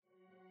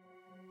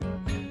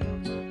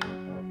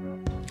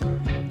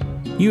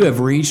You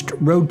have reached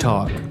Road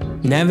Talk,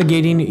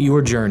 Navigating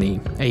Your Journey,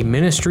 a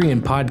ministry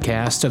and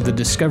podcast of the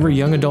Discover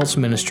Young Adults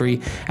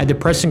Ministry at the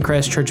Preston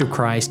Crest Church of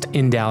Christ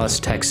in Dallas,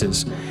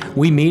 Texas.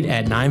 We meet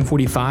at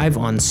 9:45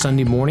 on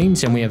Sunday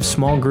mornings, and we have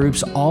small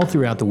groups all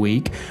throughout the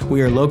week.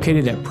 We are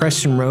located at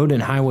Preston Road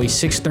and Highway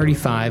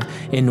 635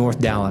 in North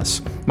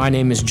Dallas. My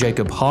name is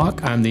Jacob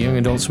Hawk. I'm the Young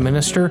Adults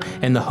Minister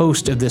and the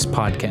host of this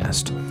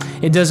podcast.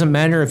 It doesn't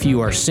matter if you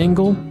are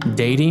single,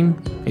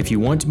 dating, if you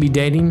want to be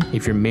dating,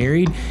 if you're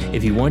married,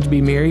 if you want to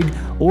be married,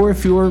 or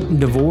if you're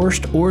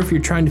divorced, or if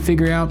you're trying to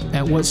figure out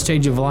at what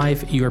stage of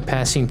life you are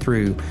passing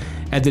through.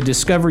 At the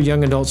Discover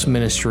Young Adults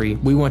Ministry,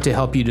 we want to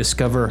help you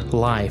discover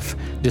life,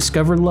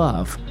 discover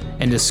love,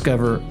 and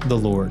discover the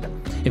Lord.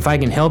 If I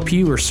can help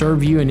you or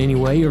serve you in any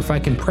way, or if I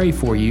can pray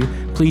for you,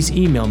 please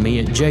email me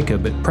at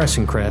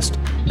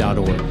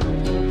jacob@pressoncrest.org.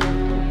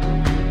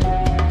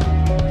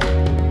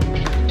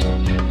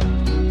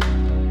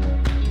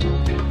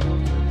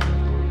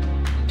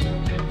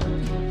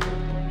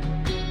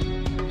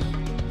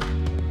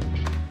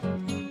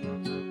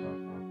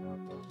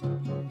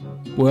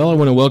 Well, I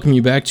want to welcome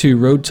you back to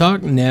Road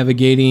Talk,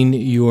 Navigating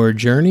Your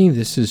Journey.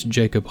 This is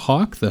Jacob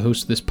Hawk, the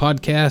host of this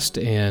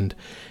podcast and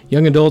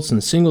young adults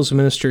and singles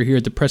minister here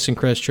at the Preston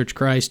Crest Church of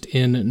Christ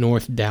in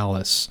North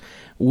Dallas.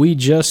 We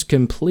just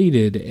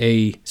completed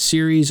a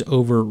series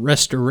over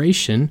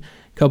restoration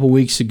a couple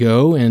weeks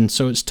ago, and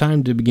so it's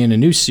time to begin a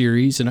new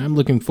series, and I'm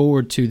looking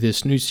forward to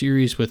this new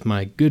series with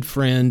my good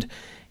friend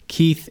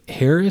Keith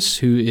Harris,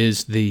 who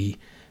is the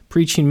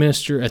preaching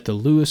minister at the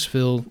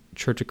Louisville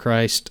Church of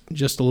Christ,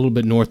 just a little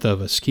bit north of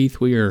us. Keith,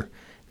 we are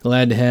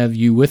glad to have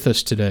you with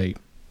us today.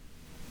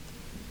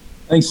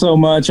 Thanks so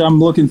much. I'm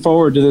looking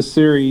forward to this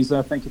series.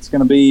 I think it's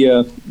going to be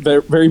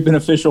very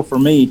beneficial for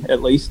me,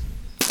 at least,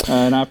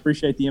 and I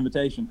appreciate the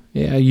invitation.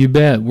 Yeah, you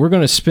bet. We're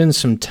going to spend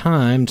some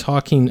time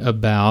talking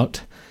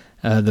about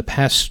the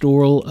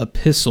pastoral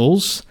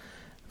epistles.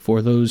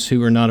 For those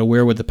who are not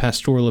aware what the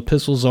pastoral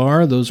epistles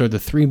are, those are the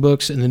three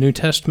books in the New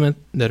Testament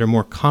that are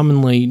more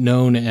commonly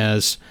known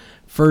as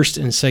 1st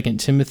and 2nd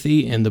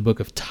Timothy and the book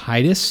of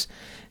Titus.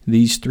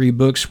 These three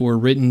books were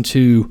written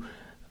to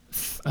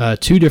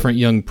two different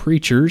young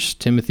preachers.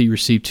 Timothy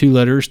received 2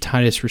 letters.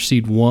 Titus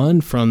received 1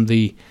 from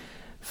the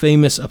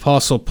famous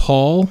Apostle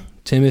Paul.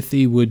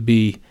 Timothy would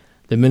be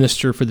the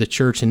minister for the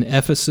church in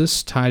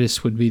Ephesus.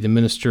 Titus would be the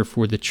minister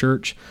for the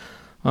church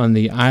on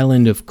the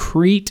island of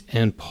Crete,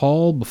 and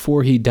Paul,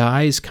 before he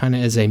dies, kind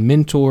of as a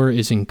mentor,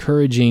 is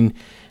encouraging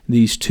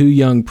these 2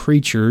 young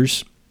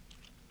preachers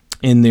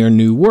in their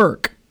new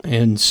work.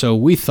 And so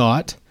we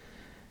thought,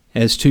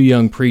 as 2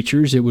 young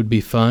preachers, it would be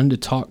fun to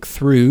talk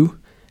through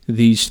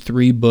these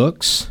 3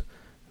 books,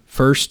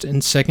 1st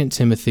and 2nd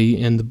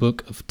Timothy and the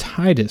book of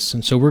Titus.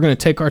 And so we're going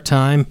to take our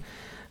time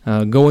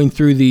going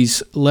through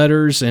these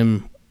letters,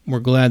 and we're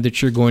glad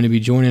that you're going to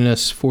be joining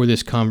us for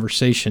this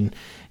conversation.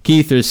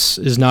 Keith, this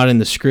is not in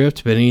the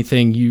script, but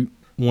anything you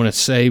want to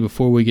say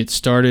before we get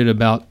started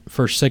about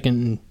 1st,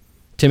 2nd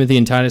Timothy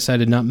and Titus I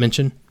did not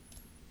mention?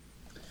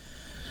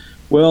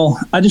 Well,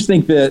 I just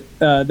think that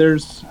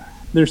there's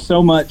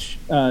so much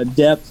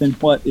depth in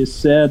what is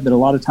said that a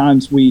lot of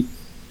times we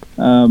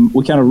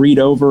kind of read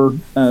over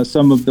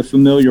some of the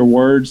familiar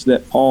words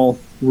that Paul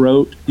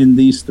wrote in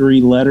these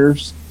 3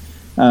 letters.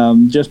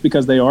 Just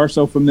because they are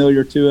so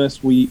familiar to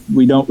us, we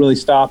don't really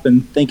stop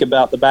and think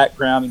about the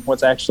background and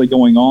what's actually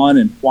going on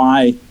and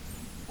why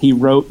he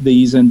wrote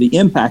these and the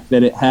impact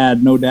that it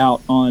had, no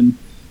doubt, on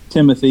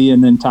Timothy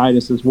and then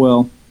Titus as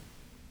well.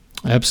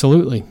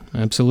 Absolutely.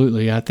 I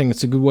think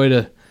it's a good way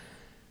to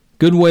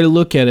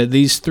look at it.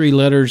 These 3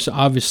 letters,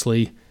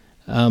 obviously,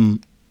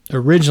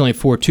 originally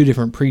for 2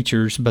 different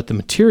preachers, but the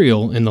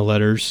material in the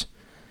letters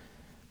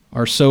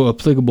are so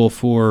applicable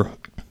for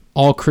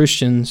all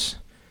Christians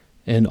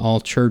and all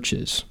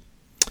churches.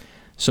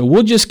 So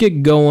we'll just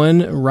get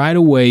going right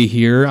away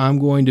here. I'm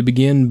going to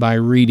begin by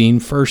reading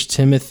 1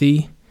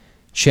 Timothy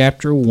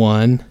chapter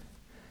 1,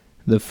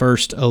 the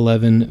first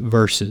 11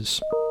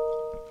 verses.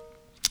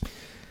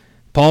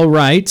 Paul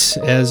writes,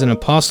 as an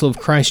apostle of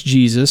Christ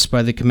Jesus,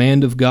 by the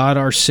command of God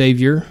our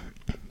Savior,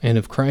 and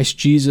of Christ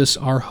Jesus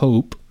our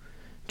hope,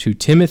 to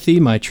Timothy,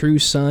 my true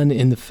son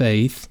in the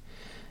faith,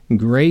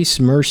 grace,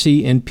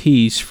 mercy, and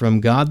peace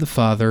from God the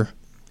Father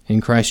in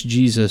Christ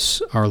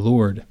Jesus our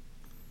Lord.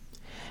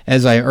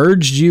 As I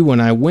urged you when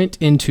I went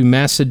into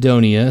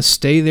Macedonia,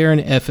 stay there in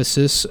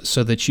Ephesus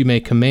so that you may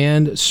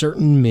command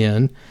certain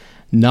men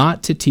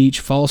not to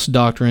teach false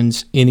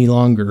doctrines any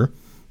longer,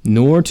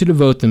 nor to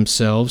devote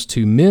themselves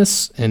to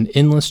myths and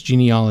endless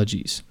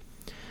genealogies.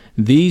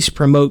 These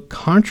promote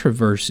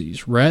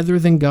controversies rather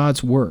than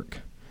God's work,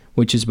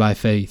 which is by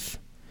faith.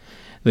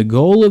 The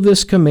goal of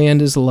this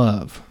command is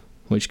love,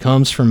 which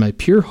comes from a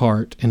pure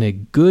heart and a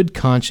good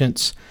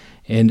conscience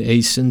and a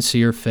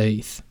sincere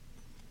faith.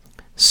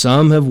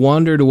 Some have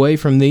wandered away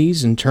from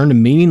these and turned to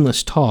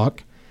meaningless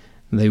talk.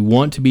 They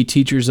want to be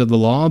teachers of the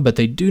law, but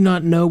they do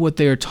not know what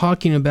they are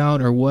talking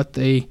about or what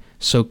they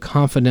so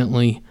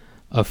confidently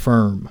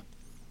affirm.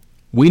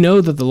 We know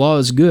that the law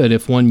is good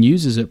if one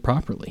uses it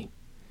properly.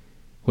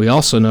 We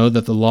also know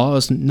that the law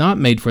is not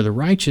made for the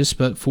righteous,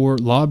 but for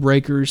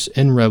lawbreakers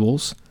and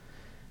rebels,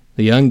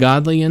 the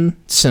ungodly and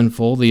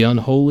sinful, the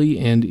unholy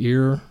and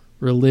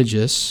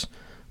irreligious,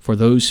 for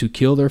those who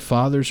kill their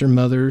fathers or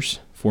mothers,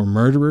 for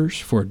murderers,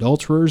 for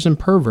adulterers and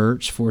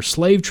perverts, for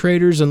slave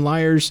traders and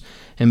liars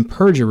and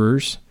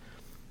perjurers,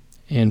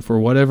 and for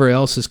whatever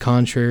else is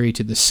contrary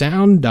to the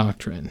sound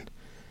doctrine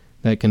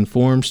that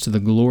conforms to the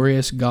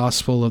glorious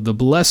gospel of the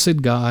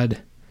blessed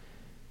God,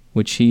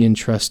 which he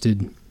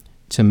entrusted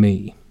to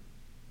me.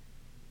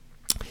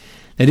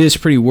 That is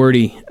pretty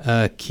wordy,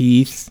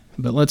 Keith,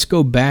 but let's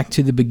go back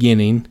to the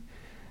beginning.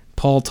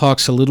 Paul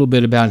talks a little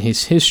bit about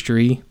his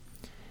history,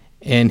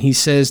 and he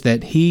says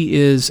that he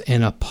is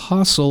an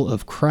apostle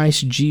of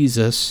Christ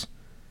Jesus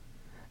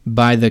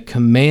by the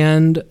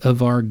command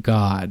of our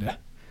God.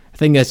 I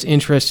think that's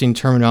interesting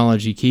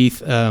terminology,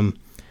 Keith.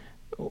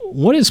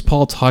 What is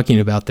Paul talking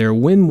about there?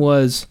 When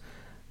was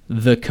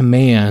the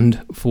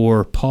command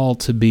for Paul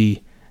to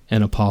be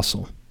an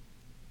apostle?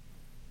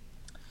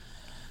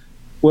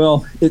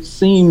 Well, it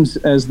seems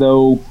as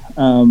though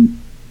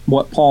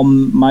what Paul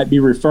might be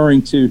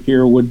referring to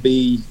here would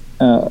be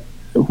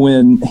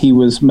when he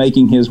was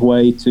making his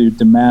way to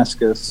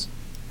Damascus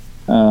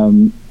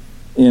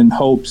in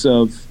hopes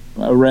of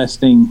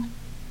arresting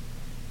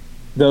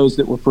those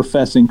that were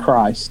professing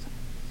Christ.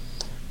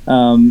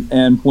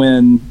 And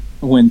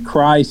when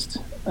Christ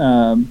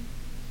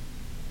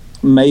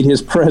made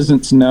his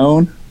presence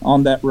known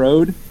on that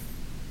road,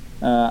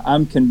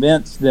 I'm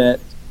convinced that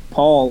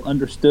Paul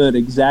understood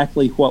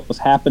exactly what was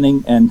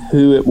happening and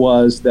who it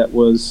was that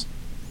was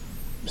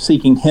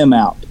seeking him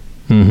out.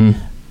 Mm-hmm.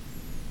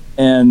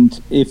 And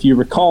if you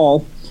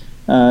recall,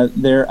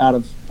 there out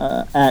of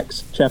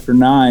Acts chapter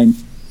 9,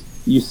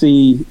 you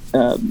see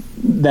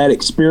that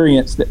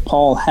experience that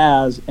Paul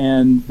has,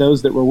 and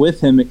those that were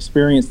with him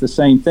experienced the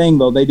same thing,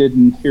 though they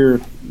didn't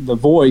hear the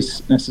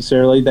voice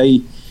necessarily.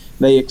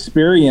 They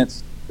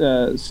experienced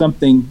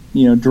something,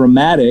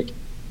 dramatic.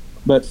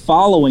 But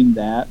following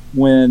that,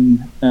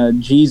 when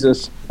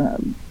Jesus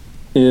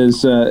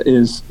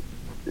is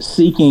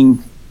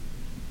seeking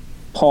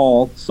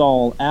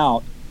Saul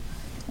out,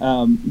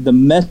 the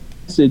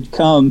message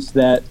comes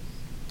that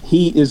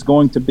he is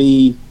going to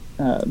be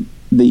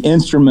the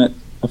instrument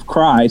of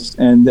Christ,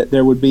 and that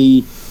there would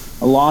be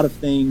a lot of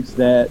things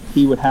that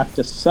he would have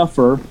to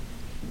suffer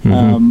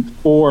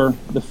for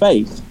the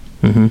faith.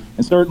 Mm-hmm.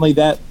 And certainly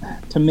that,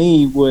 to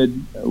me,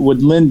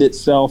 would lend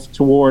itself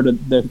toward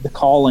the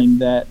calling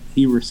that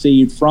he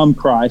received from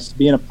Christ to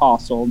be an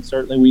apostle. And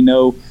certainly we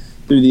know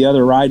through the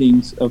other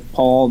writings of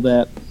Paul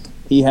that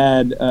he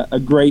had a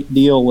great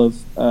deal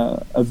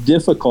of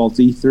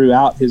difficulty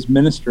throughout his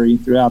ministry,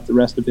 throughout the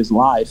rest of his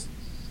life.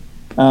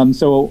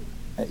 So,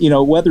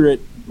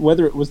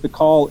 whether it was the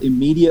call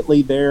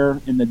immediately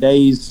there in the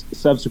days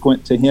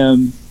subsequent to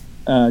him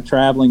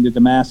traveling to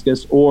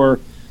Damascus, or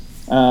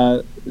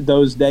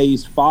those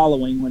days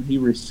following when he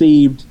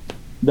received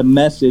the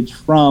message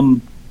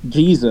from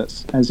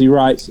Jesus, as he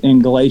writes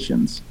in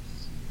Galatians.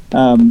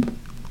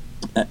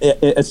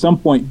 At some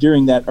point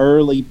during that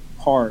early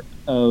part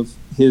of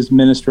his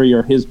ministry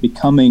or his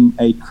becoming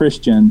a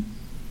Christian,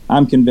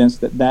 I'm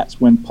convinced that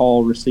that's when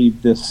Paul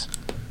received this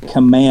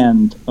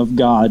command of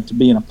God to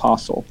be an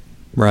apostle.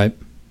 Right.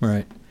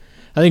 I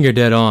think you're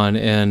dead on,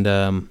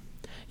 and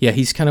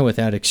he's kind of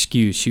without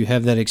excuse. You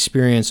have that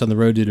experience on the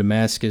road to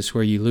Damascus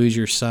where you lose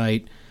your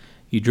sight,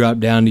 you drop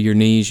down to your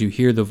knees, you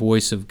hear the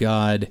voice of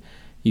God,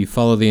 you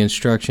follow the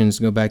instructions,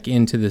 go back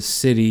into the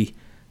city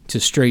to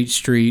Straight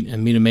Street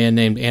and meet a man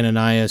named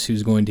Ananias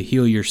who's going to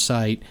heal your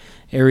sight.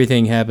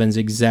 Everything happens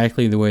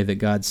exactly the way that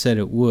God said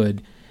it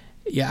would.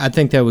 Yeah, I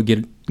think that would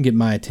get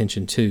my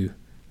attention too.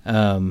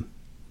 And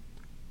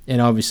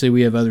obviously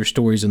we have other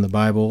stories in the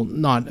Bible,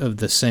 not of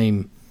the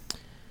same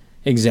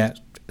exact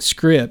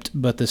script,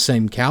 but the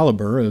same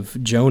caliber,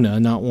 of Jonah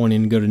not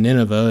wanting to go to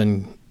Nineveh,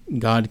 and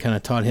God kind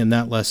of taught him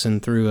that lesson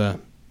through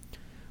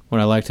what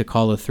I like to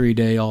call a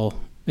 3-day all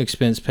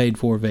expense paid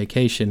for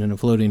vacation in a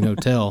floating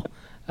hotel.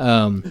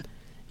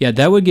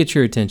 That would get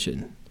your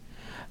attention.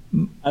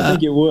 I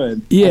think it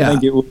would. Yeah. I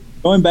think it would.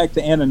 Going back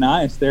to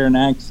Ananias there in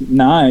Acts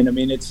 9, I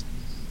mean, it's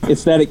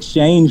that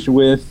exchange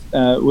with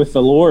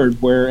the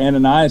Lord where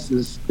Ananias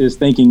is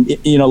thinking,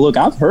 look,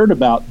 I've heard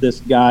about this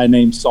guy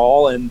named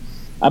Saul, and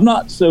I'm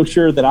not so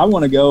sure that I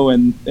want to go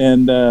and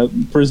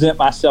present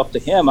myself to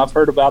him. I've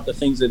heard about the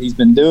things that he's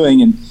been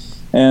doing,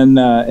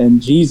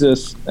 and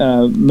Jesus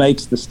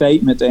makes the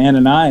statement to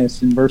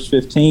Ananias in verse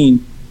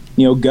 15,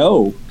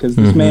 go, because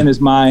this man is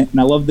and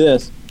I love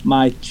this,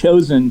 my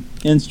chosen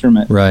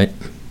instrument. Right.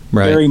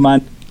 Very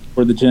mindful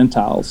for the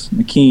Gentiles,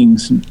 the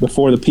kings,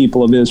 before the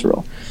people of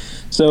Israel.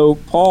 So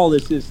Paul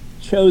is his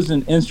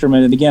chosen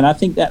instrument, and again, I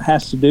think that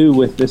has to do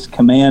with this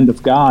command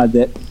of God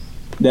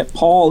that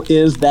Paul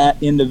is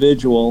that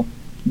individual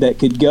that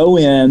could go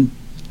in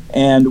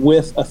and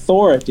with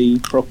authority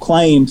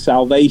proclaim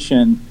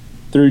salvation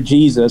through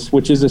Jesus,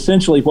 which is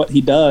essentially what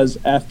he does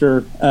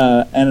after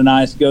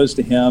Ananias goes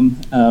to him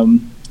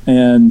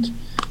and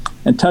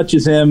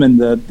touches him, and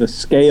the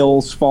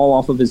scales fall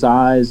off of his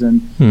eyes.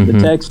 And the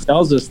text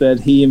tells us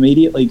that he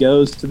immediately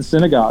goes to the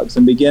synagogues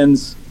and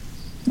begins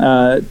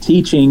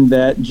teaching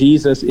that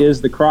Jesus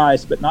is the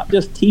Christ, but not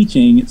just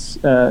teaching. It's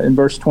in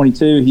verse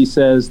 22,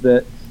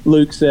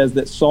 Luke says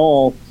that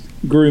Saul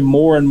grew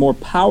more and more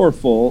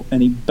powerful,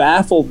 and he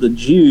baffled the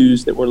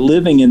Jews that were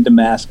living in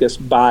Damascus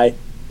by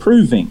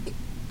proving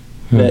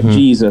that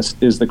Jesus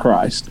is the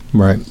Christ.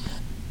 Right.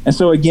 And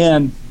so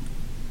again,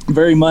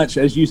 very much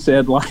as you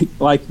said,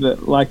 like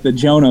the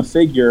Jonah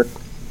figure,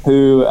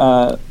 who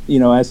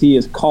as he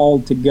is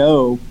called to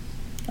go,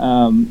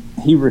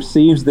 he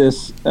receives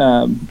this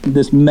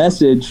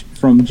message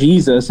from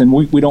Jesus, and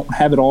we don't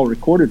have it all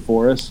recorded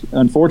for us,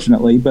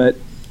 unfortunately, but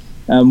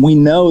we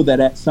know that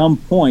at some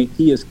point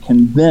he is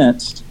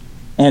convinced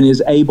and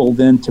is able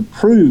then to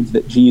prove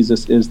that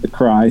Jesus is the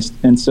Christ.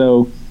 And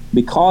so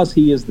because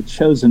he is the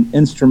chosen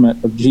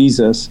instrument of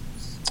Jesus,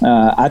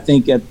 I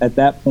think at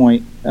that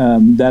point,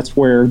 that's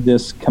where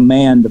this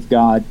command of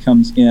God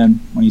comes in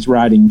when he's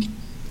writing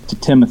to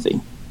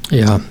Timothy.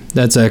 Yeah,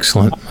 that's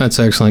excellent. That's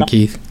excellent,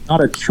 Keith.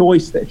 Not a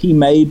choice that he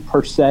made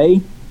per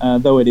se,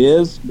 though it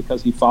is,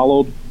 because he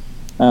followed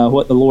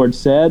what the Lord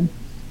said,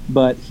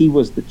 but he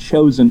was the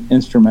chosen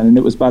instrument, and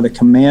it was by the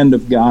command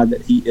of God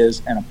that he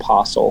is an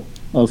apostle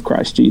of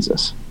Christ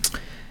Jesus.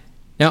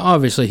 Now,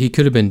 obviously, he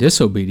could have been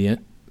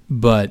disobedient,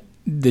 but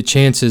the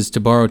chances, to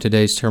borrow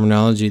today's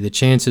terminology, the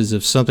chances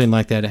of something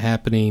like that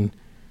happening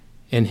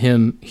and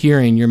him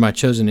hearing, "You're my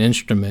chosen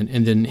instrument,"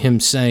 and then him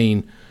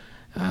saying,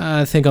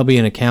 "I think I'll be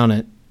an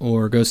accountant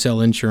or go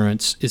sell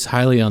insurance," is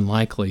highly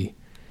unlikely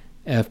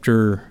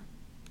after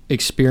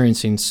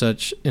experiencing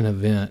such an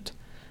event.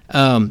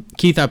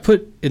 Keith, I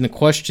put in the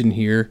question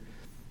here,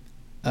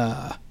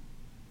 and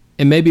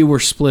maybe we're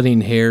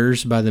splitting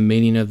hairs by the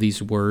meaning of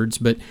these words,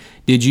 but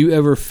did you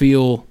ever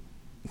feel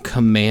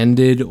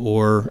commanded,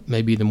 or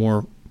maybe the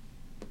more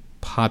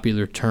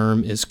popular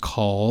term is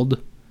called?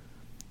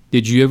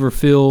 Did you ever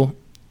feel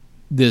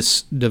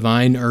this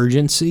divine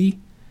urgency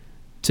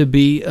to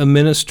be a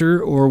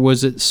minister, or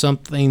was it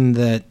something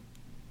that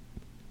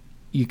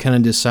you kind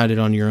of decided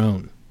on your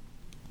own?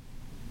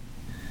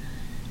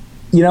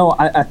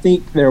 I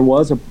think there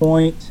was a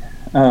point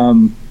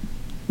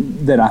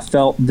that I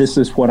felt this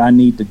is what I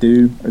need to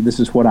do, or this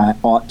is what I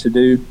ought to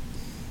do.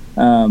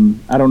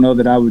 I don't know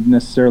that I would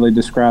necessarily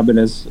describe it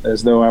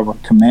as though I were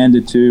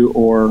commanded to,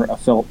 or I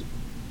felt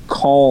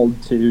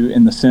called to,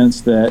 in the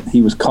sense that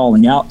he was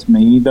calling out to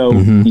me, though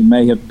he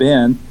may have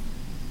been.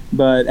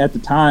 But at the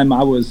time,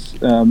 I was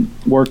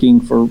working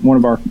for one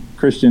of our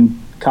Christian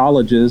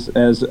colleges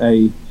as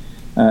an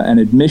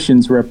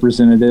admissions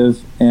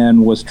representative,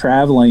 and was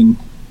traveling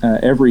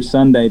every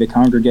Sunday to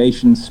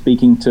congregations,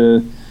 speaking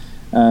to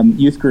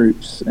youth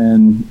groups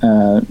and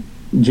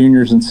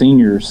juniors and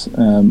seniors,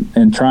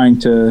 and trying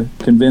to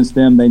convince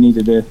them they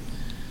needed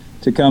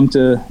to come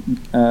to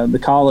the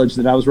college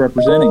that I was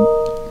representing.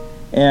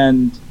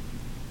 And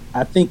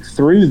I think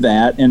through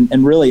that,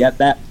 and really at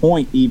that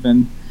point,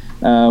 even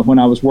when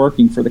I was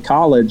working for the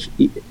college,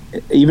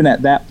 even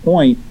at that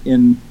point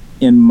in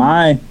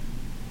my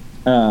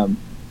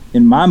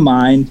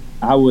mind,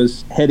 I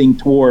was heading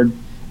toward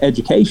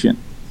education.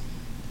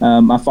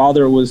 My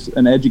father was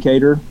an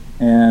educator,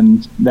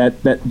 and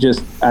that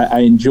just I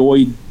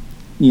enjoyed,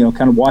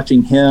 kind of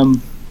watching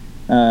him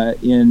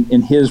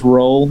in his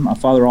role. My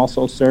father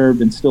also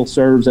served and still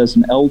serves as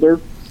an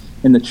elder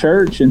in the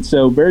church, and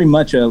so very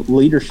much a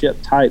leadership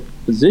type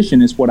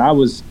position is what I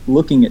was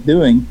looking at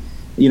doing.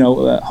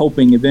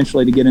 Hoping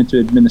eventually to get into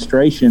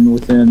administration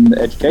within the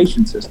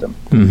education system.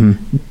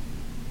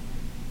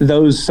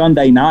 Those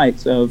Sunday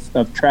nights of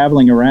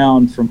traveling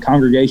around from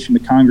congregation to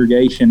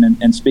congregation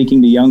and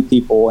speaking to young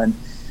people, and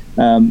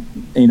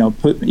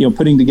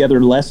putting together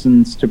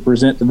lessons to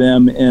present to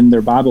them in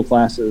their Bible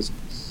classes.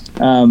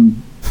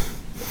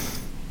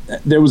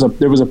 There was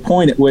a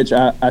point at which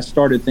I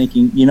started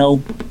thinking,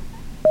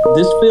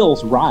 this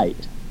feels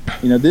right.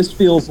 This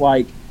feels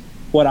like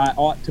what I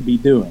ought to be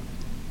doing.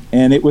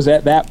 And it was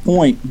at that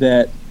point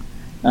that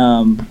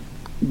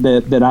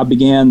that I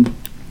began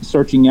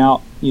searching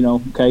out,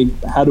 okay,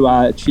 how do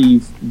I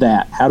achieve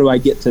that? How do I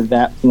get to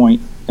that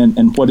point?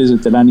 And what is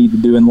it that I need to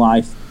do in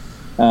life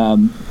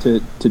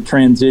to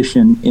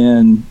transition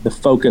in the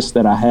focus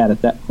that I had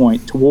at that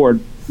point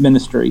toward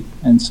ministry?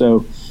 And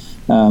so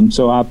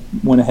I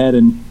went ahead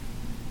and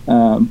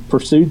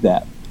pursued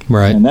that.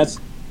 Right. And that's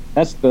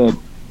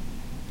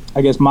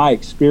my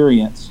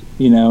experience.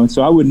 And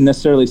so I wouldn't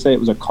necessarily say it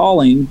was a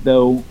calling,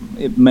 though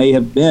it may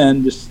have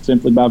been just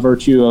simply by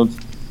virtue of,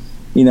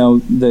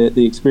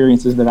 the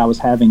experiences that I was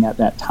having at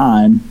that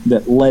time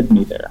that led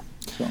me there.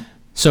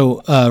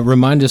 So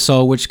remind us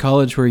all, which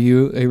college were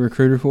you a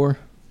recruiter for?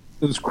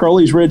 It was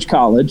Crowley's Ridge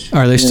College.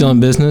 Are they still in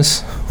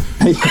business?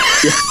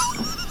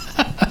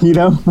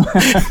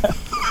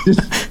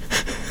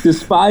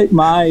 Despite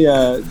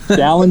my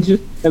challenges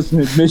as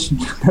an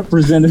admissions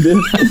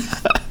representative,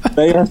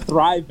 they are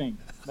thriving.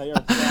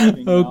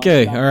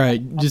 Okay, all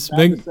right. Just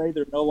to say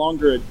they're no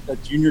longer a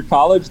junior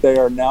college. They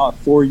are now a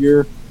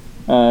 4-year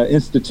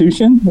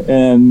institution,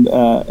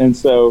 and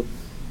so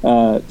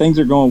things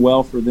are going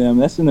well for them.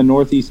 That's in the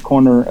northeast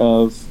corner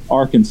of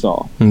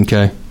Arkansas.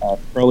 Okay.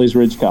 Crowley's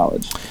Ridge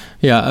College.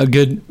 Yeah, a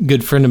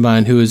good friend of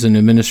mine who is an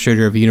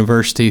administrator of a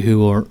university who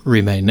will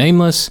remain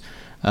nameless.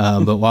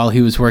 But while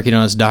he was working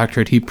on his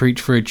doctorate, he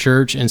preached for a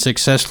church, and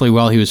successfully,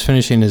 while he was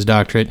finishing his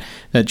doctorate,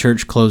 that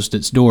church closed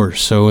its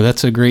doors. So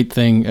that's a great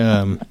thing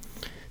to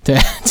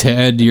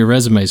add to your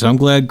resume. So I'm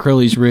glad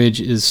Crowley's Ridge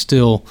is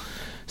still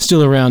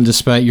around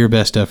despite your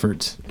best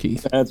efforts,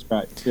 Keith. That's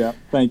right. Yeah.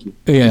 Thank you.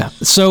 Yeah.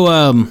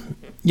 So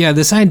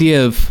this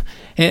idea of,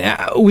 and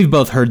we've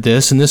both heard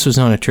this, and this was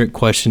not a trick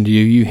question to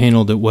you. You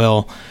handled it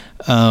well.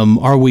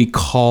 Are we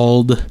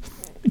called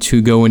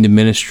to go into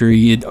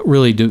ministry? It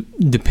really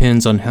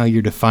depends on how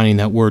you're defining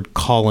that word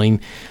calling.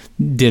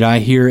 Did I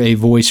hear a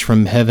voice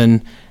from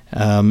heaven?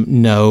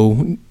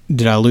 No.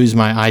 Did I lose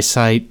my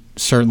eyesight?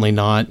 Certainly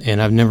not.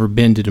 And I've never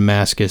been to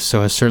Damascus,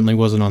 so I certainly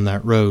wasn't on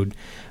that road.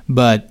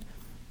 But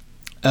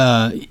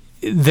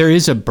there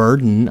is a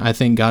burden I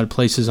think God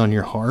places on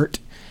your heart,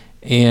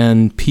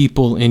 and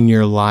people in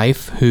your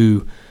life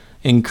who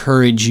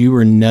encourage you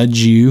or nudge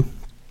you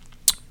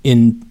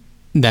in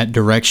that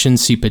direction,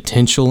 see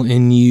potential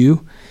in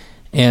you.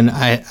 And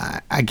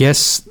I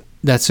guess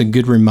that's a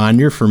good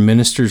reminder for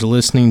ministers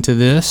listening to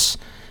this.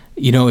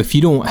 You know, if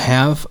you don't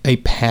have a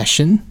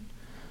passion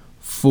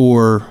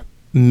for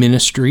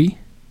ministry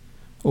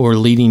or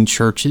leading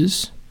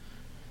churches,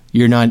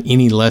 you're not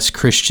any less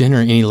Christian or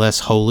any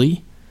less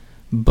holy,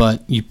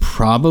 but you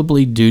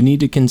probably do need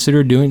to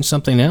consider doing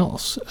something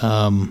else,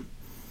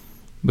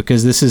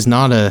 because this is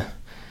not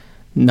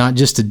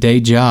just a day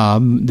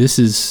job. This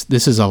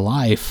is a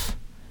life.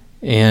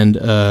 And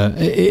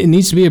it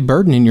needs to be a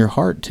burden in your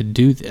heart to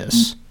do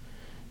this.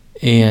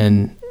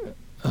 And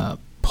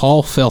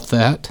Paul felt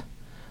that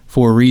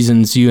for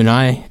reasons you and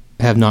I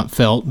have not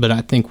felt, but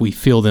I think we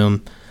feel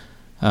them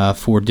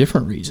for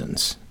different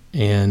reasons.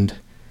 And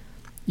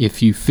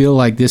if you feel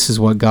like this is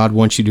what God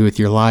wants you to do with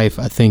your life,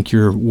 I think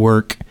your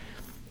work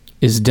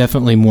is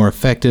definitely more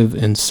effective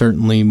and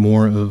certainly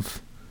more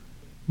of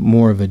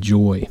a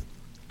joy.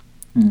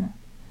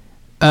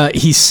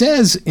 He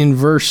says in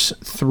verse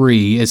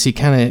 3, as he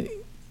kind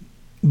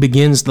of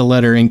begins the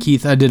letter, and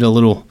Keith, I did a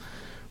little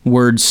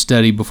word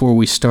study before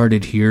we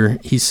started here.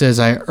 He says,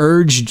 I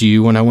urged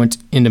you when I went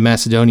into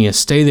Macedonia,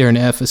 stay there in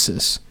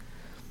Ephesus.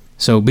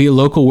 So be a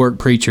local work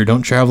preacher.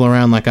 Don't travel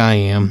around like I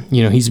am.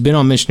 You know, he's been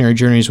on missionary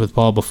journeys with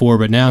Paul before,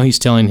 but now he's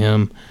telling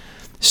him,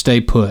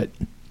 stay put.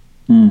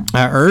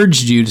 I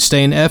urged you to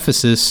stay in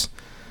Ephesus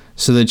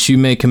so that you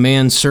may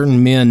command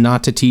certain men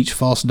not to teach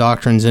false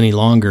doctrines any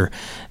longer.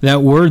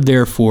 That word,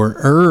 therefore,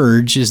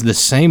 urge, is the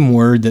same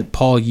word that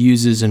Paul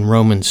uses in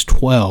Romans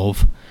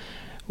 12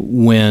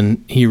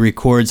 when he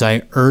records,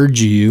 I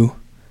urge you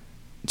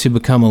to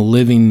become a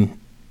living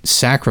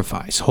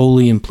sacrifice,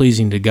 holy and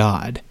pleasing to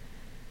God.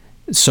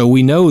 So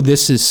we know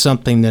this is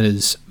something that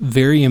is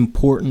very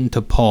important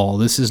to Paul.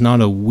 This is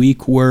not a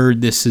weak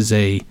word. This is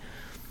a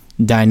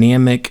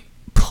dynamic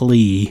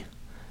plea.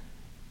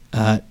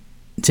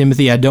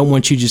 Timothy, I don't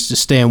want you just to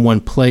stay in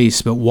one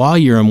place, but while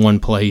you're in one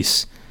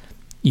place,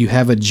 you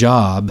have a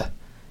job.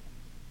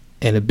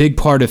 And a big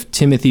part of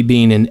Timothy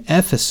being in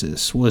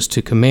Ephesus was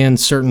to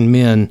command certain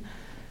men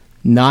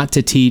not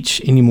to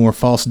teach any more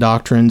false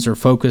doctrines or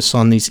focus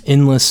on these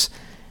endless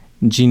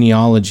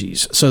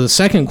genealogies. So the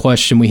second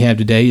question we have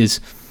today is,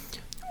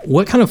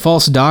 what kind of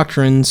false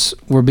doctrines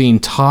were being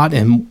taught,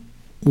 and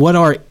what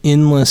are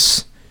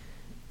endless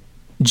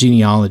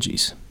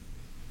genealogies?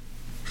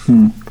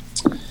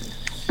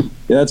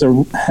 Yeah,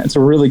 that's a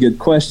really good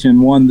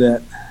question, one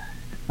that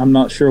I'm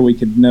not sure we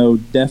could know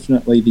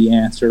definitely the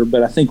answer,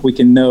 but I think we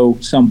can know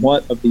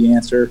somewhat of the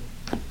answer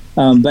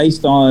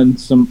based on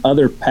some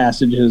other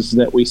passages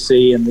that we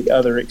see and the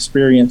other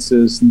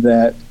experiences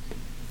that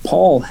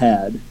Paul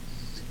had.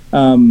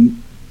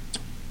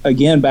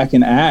 Again, back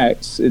in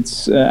Acts,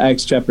 it's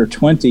Acts chapter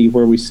 20,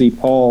 where we see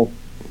Paul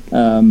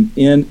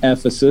in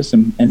Ephesus,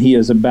 and he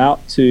is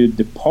about to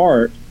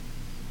depart.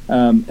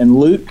 And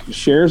Luke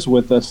shares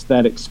with us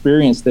that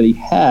experience that he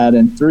had,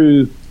 and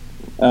through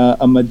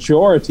a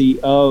majority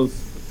of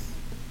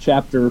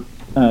chapter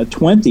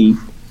 20,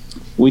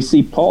 we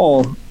see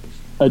Paul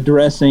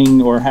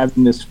addressing or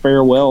having this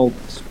farewell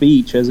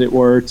speech, as it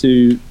were,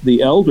 to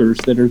the elders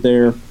that are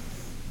there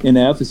in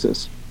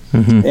Ephesus.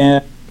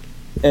 And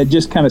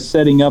just kind of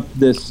setting up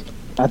this,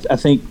 I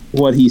think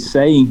what he's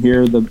saying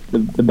here,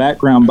 the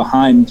background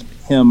behind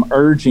him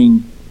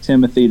urging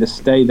Timothy to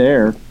stay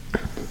there.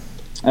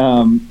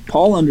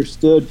 Paul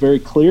understood very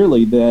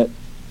clearly that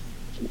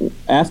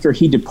after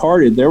he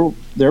departed, there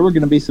were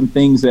going to be some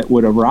things that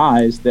would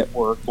arise that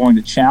were going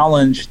to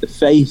challenge the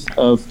faith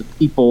of the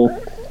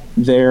people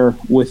there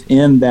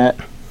within that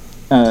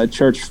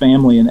church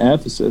family in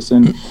Ephesus.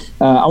 And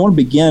I want to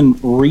begin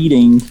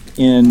reading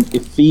in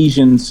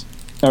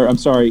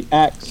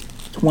Acts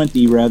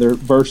 20,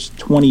 verse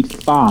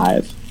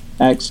 25.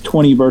 Acts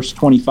 20, verse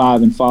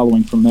 25 and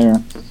following from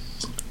there.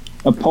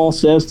 Paul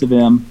says to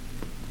them,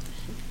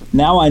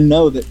 now I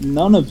know that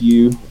none of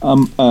you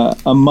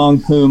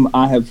among whom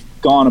I have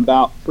gone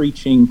about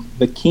preaching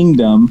the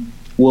kingdom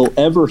will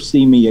ever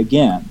see me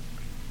again.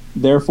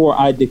 Therefore,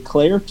 I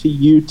declare to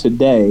you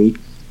today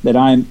that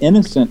I am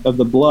innocent of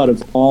the blood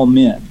of all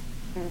men.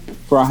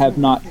 For I have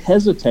not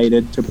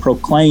hesitated to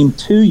proclaim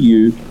to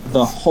you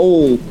the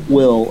whole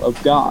will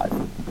of God.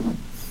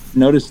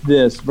 Notice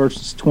this,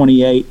 verses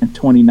 28 and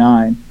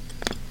 29.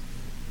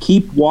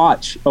 Keep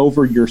watch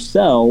over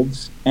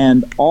yourselves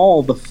and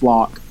all the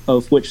flock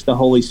of which the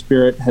Holy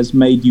Spirit has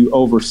made you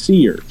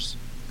overseers.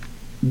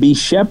 Be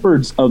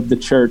shepherds of the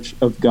church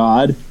of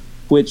God,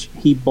 which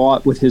he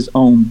bought with his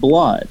own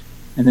blood.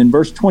 And then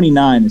verse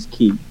 29 is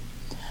key.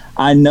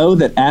 I know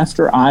that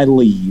after I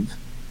leave,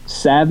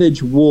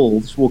 savage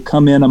wolves will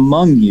come in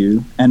among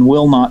you and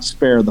will not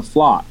spare the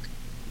flock.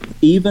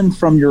 Even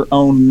from your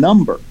own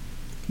number,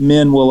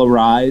 men will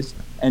arise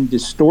and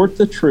distort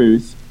the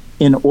truth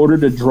in order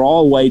to draw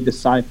away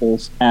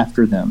disciples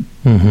after them.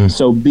 Mm-hmm.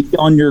 So be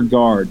on your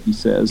guard, he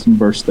says in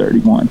verse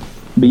 31.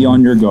 Be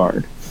on your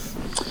guard.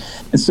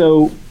 And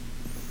so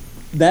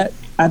that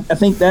I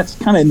think that's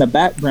kind of in the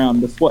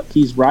background of what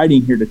he's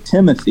writing here to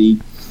Timothy,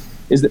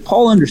 is that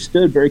Paul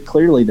understood very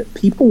clearly that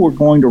people were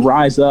going to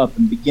rise up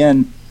and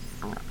begin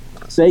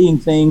saying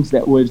things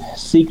that would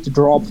seek to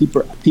draw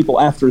people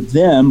after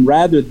them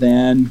rather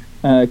than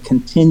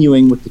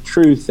continuing with the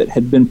truth that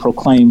had been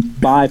proclaimed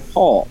by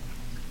Paul.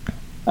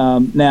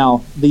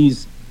 Now,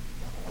 these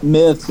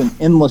myths and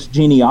endless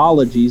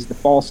genealogies, the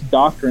false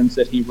doctrines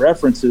that he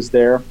references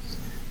there,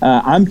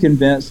 I'm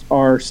convinced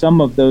are some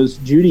of those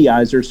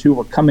Judaizers who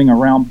were coming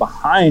around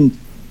behind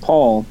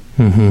Paul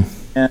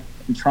and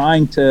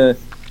trying to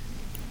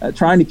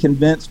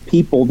convince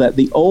people that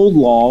the old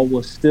law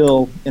was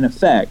still in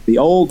effect. The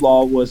old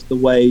law was the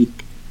way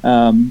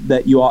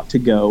that you ought to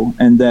go,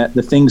 and that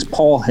the things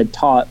Paul had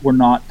taught were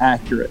not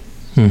accurate.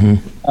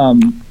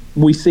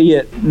 We see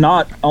it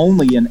not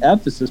only in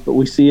Ephesus, but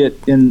we see it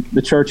in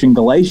the church in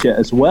Galatia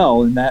as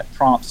well, and that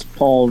prompts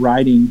Paul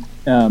writing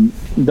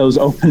those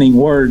opening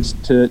words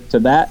to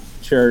that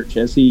church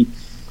as he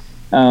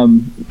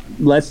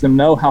lets them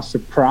know how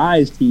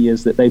surprised he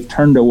is that they've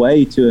turned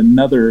away to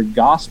another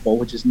gospel,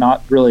 which is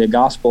not really a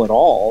gospel at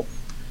all.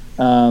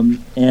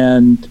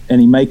 And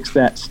he makes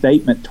that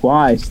statement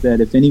twice,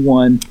 that if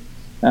anyone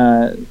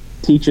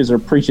teaches or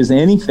preaches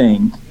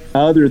anything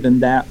other than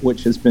that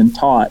which has been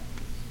taught,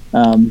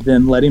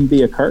 then let him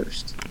be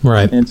accursed.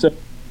 Right. And so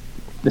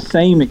the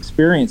same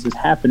experience is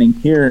happening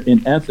here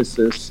in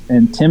Ephesus,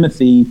 and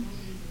Timothy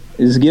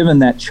is given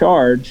that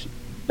charge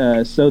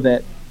so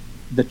that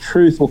the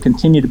truth will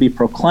continue to be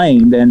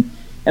proclaimed. And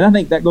I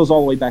think that goes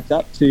all the way back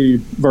up to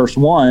verse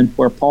 1,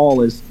 where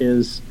Paul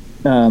is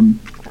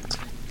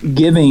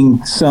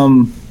giving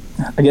some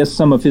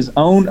of his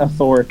own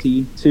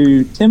authority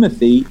to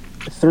Timothy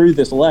through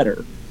this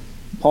letter.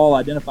 Paul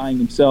identifying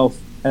himself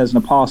as an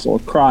apostle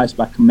of Christ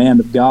by command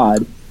of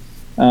God,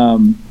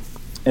 and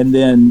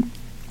then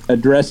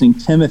addressing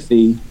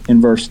Timothy in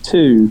verse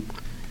 2,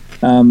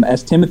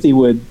 as Timothy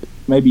would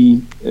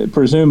maybe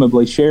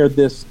presumably share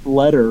this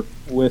letter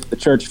with the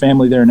church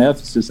family there in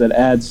Ephesus. That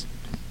adds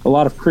a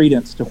lot of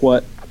credence to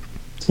what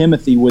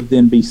Timothy would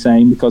then be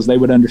saying, because they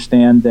would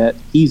understand that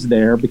he's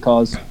there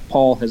because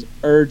Paul has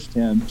urged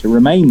him to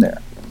remain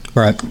there.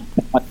 Right.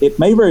 It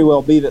may very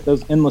well be that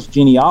those endless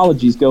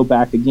genealogies go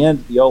back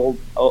again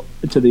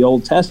to the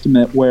Old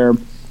Testament, where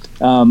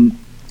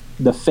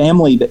the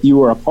family that you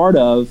were a part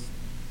of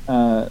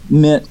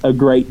meant a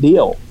great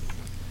deal.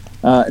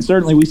 And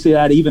certainly we see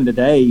that even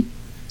today,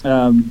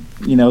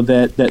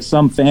 that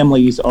some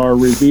families are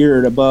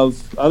revered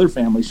above other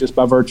families just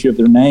by virtue of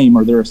their name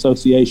or their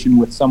association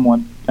with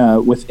someone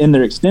within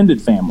their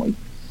extended family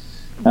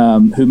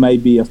who may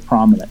be of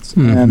prominence.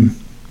 And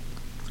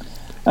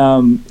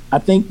I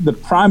think the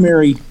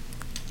primary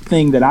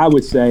thing that I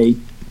would say,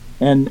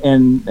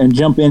 and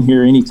jump in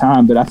here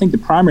anytime, but I think the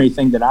primary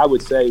thing that I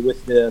would say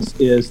with this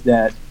is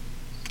that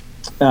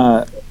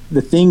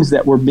the things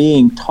that were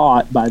being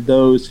taught by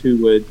those who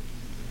would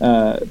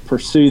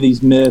pursue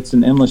these myths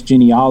and endless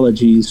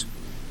genealogies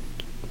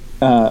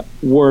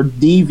were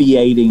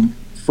deviating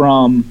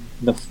from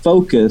the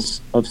focus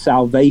of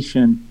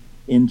salvation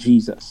in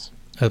Jesus.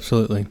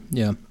 Absolutely,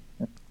 yeah.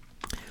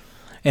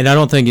 And I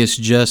don't think it's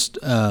just,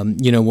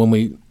 when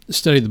we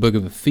study the book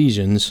of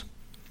Ephesians,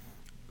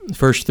 the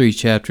first 3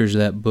 chapters of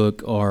that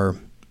book are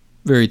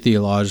very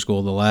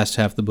theological. The last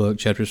half of the book,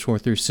 chapters 4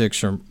 through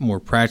 6, are more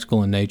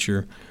practical in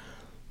nature.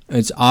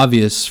 It's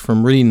obvious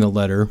from reading the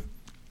letter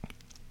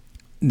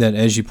that,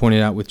 as you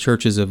pointed out with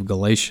churches of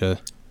Galatia,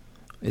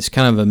 it's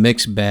kind of a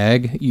mixed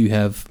bag. You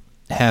have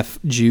half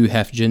Jew,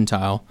 half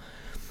Gentile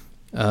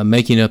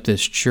making up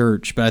this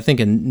church. But I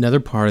think another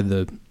part of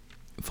the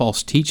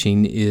false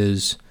teaching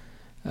is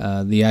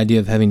the idea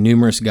of having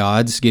numerous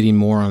gods, getting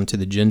more onto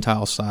the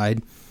Gentile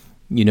side.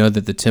 You know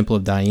that the Temple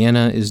of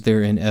Diana is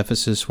there in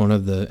Ephesus, one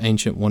of the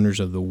ancient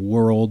wonders of the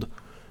world.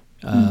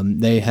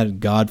 They had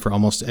God for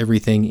almost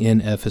everything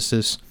in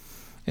Ephesus.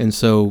 And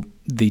so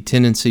the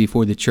tendency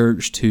for the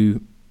church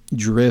to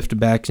drift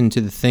back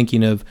into the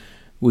thinking of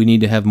we need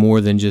to have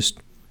more than just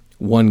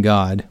one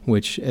God,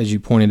 which, as you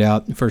pointed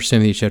out in 1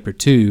 Timothy chapter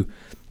 2,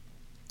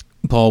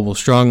 Paul will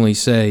strongly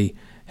say,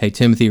 hey,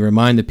 Timothy,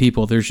 remind the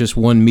people there's just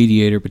one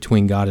mediator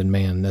between God and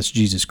man, that's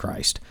Jesus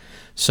Christ.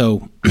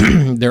 So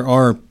there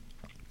are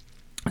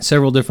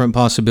several different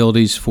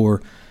possibilities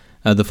for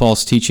the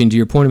false teaching. To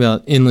your point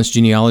about endless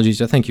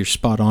genealogies, I think you're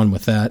spot on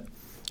with that.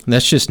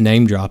 That's just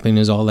name dropping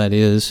is all that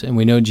is. And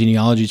we know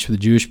genealogies for the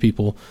Jewish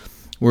people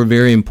were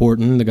very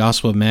important. The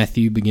Gospel of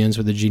Matthew begins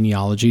with a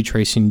genealogy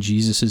tracing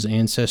Jesus'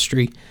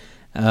 ancestry.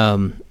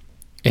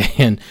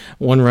 And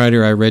one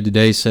writer I read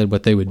today said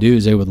what they would do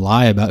is they would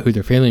lie about who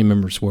their family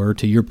members were,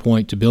 to your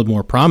point, to build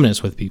more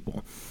prominence with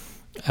people.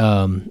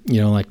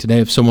 Like today,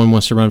 if someone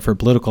wants to run for a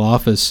political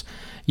office,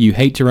 you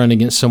hate to run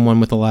against someone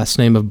with the last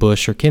name of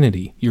Bush or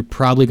Kennedy. You're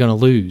probably going to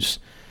lose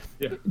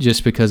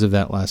just because of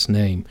that last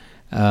name.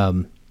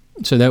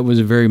 So that was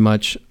very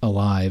much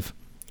alive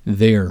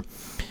there.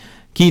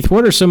 Keith,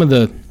 what are some of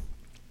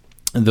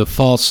the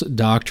false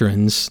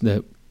doctrines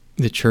that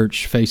the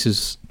church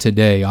faces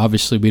today?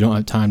 Obviously, we don't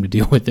have time to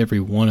deal with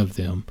every one of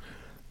them.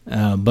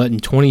 But in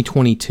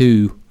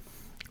 2022,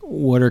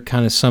 what are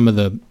kind of some of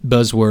the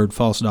buzzword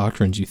false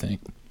doctrines you think?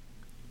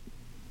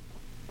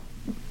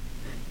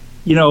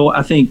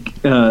 I think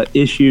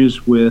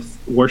issues with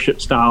worship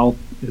style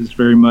is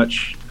very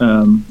much,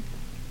 a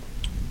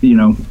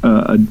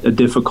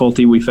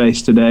difficulty we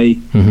face today.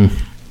 Mm-hmm.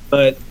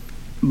 But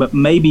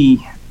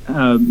maybe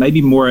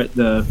more at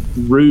the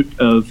root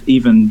of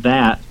even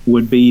that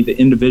would be the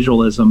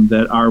individualism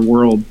that our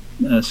world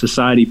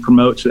society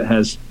promotes that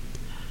has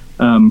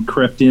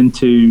crept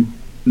into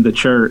the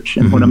church.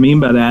 And what I mean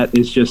by that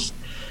is just,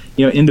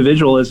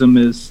 individualism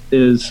is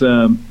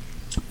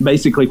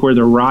basically where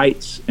the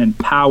rights and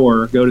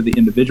power go to the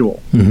individual.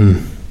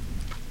 Mm-hmm.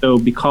 So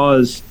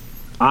because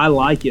I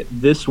like it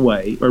this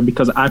way, or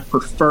because I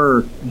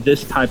prefer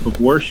this type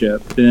of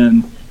worship,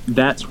 then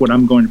that's what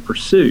I'm going to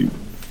pursue.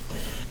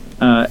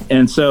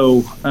 And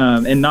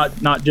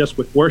not just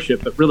with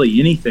worship, but really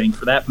anything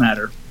for that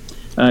matter.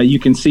 You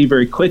can see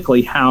very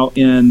quickly how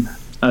in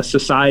a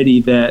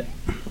society that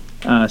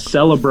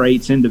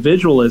celebrates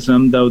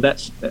individualism, though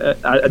that's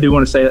I do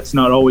want to say that's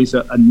not always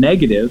a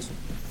negative,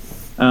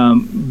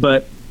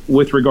 but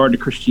with regard to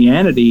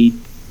Christianity,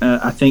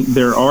 I think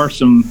there are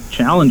some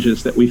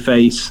challenges that we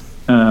face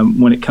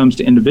when it comes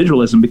to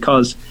individualism,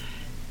 because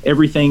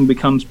everything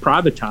becomes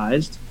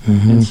privatized.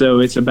 Mm-hmm. And so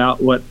it's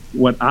about what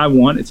I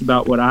want, it's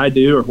about what I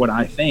do or what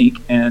I think,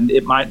 and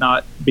it might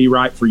not be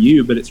right for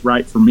you, but it's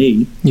right for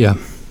me. Yeah.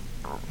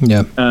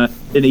 And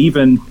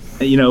even,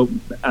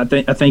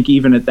 I think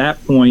even at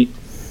that point,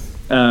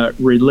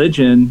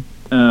 religion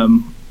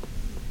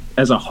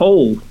as a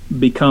whole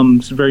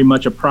becomes very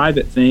much a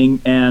private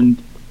thing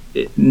and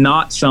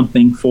not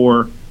something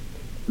for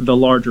the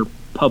larger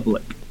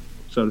public,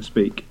 so to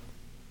speak.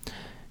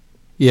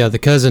 Yeah, the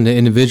cousin to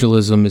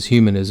individualism is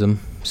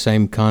humanism.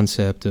 Same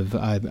concept of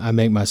I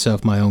make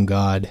myself my own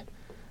God.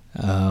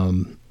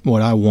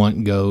 What I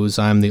want goes.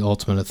 I'm the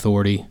ultimate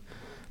authority.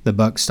 The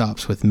buck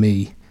stops with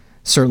me.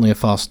 Certainly a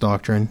false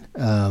doctrine.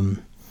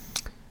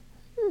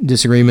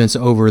 Disagreements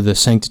over the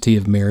sanctity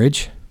of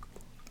marriage.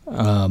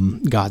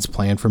 God's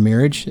plan for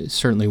marriage is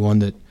certainly one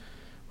that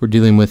we're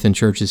dealing with in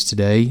churches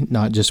today,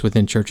 not just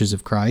within churches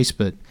of Christ,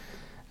 but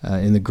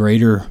in the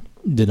greater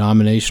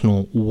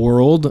denominational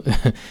world.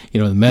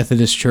 The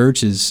Methodist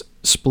Church is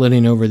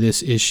splitting over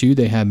this issue.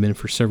 They have been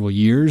for several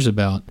years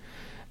about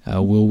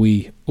will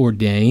we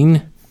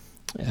ordain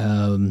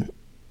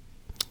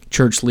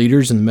church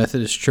leaders in the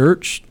Methodist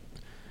Church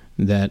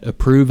that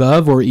approve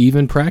of or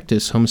even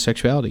practice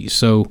homosexuality.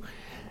 So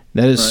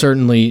that is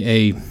certainly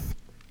a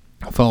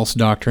false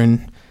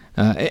doctrine.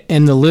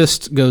 And the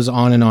list goes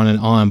on and on and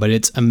on, but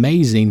it's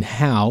amazing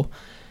how,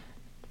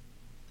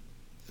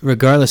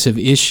 regardless of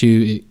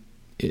issue,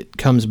 it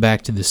comes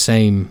back to the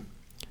same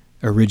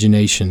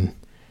origination.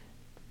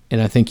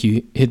 And I think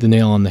you hit the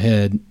nail on the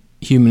head.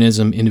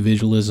 Humanism,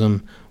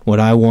 individualism, what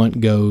I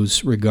want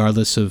goes,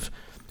 regardless of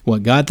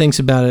what God thinks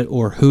about it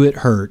or who it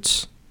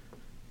hurts.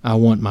 I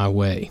want my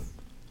way.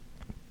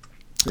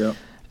 Yeah.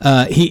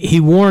 He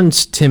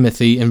warns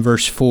Timothy in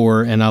verse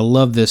 4, and I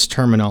love this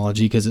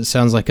terminology because it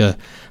sounds like a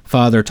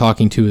father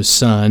talking to his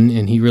son,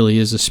 and he really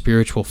is a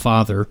spiritual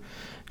father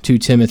to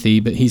Timothy.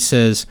 But he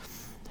says,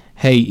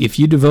 hey, if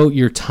you devote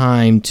your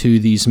time to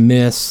these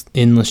myths,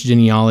 endless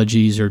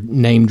genealogies, or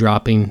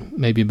name-dropping,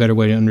 maybe a better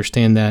way to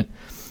understand that,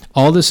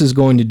 all this is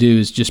going to do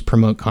is just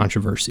promote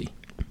controversy.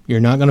 You're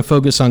not going to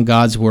focus on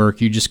God's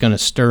work. You're just going to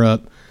stir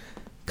up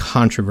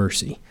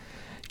controversy.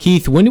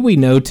 Keith, when do we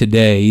know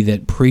today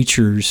that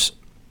preachers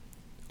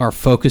are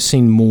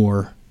focusing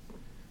more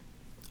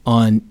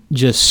on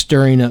just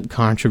stirring up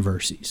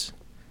controversies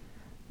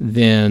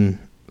than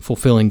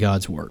fulfilling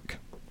God's work?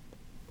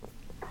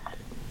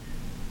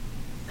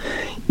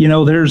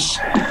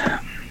 I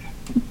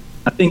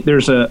think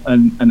there's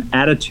an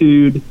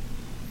attitude,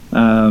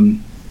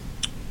 and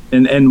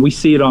we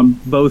see it on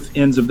both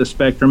ends of the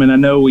spectrum. And I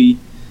know we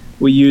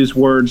use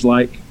words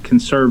like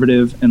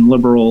conservative and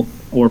liberal,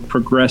 or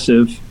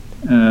progressive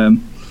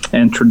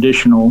and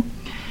traditional.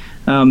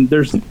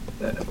 There's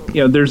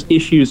there's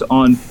issues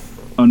on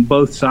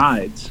both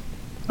sides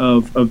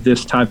of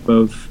this type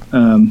of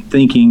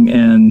thinking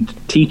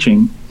and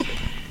teaching.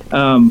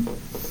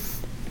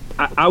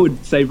 I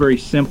would say very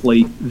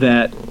simply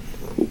that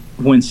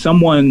when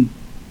someone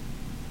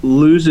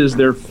loses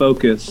their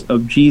focus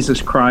of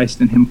Jesus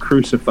Christ and Him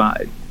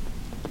crucified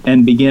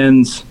and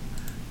begins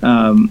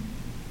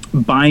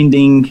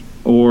binding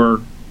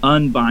or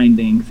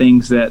unbinding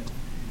things that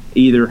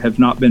either have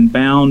not been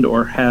bound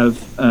or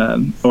have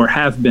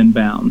been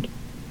bound,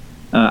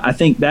 I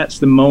think that's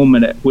the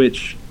moment at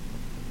which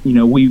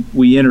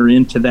we enter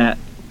into that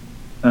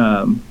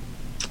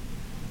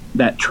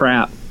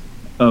trap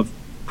of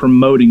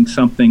promoting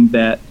something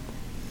that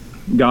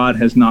God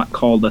has not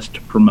called us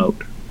to promote.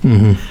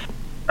 Mm-hmm.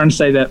 I'm trying to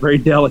say that very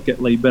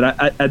delicately, but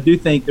I do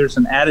think there's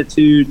an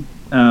attitude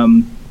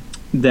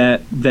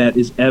that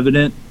is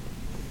evident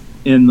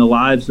in the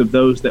lives of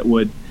those that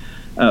would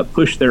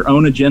push their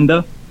own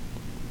agenda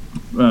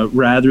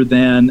rather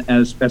than,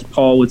 as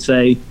Paul would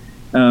say,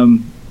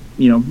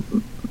 know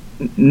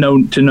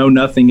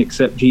nothing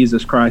except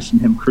Jesus Christ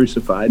and Him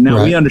crucified.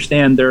 Now, we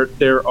understand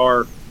there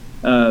are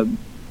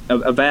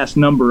a vast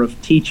number of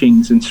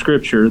teachings in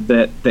Scripture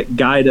that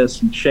guide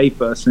us and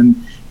shape us,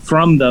 and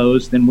from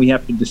those, then we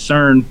have to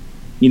discern,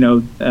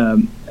 whether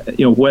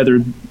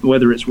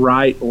it's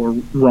right or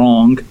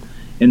wrong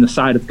in the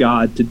sight of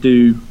God to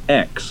do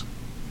X.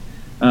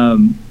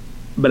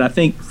 But I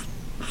think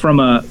from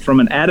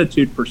an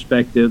attitude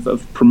perspective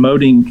of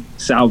promoting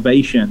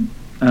salvation,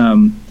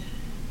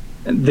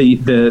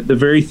 the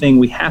very thing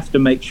we have to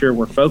make sure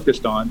we're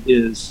focused on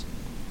is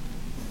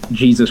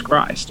Jesus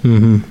Christ,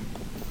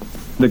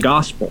 the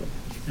gospel.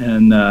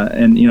 And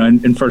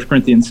in 1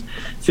 Corinthians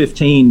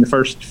 15, the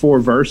first 4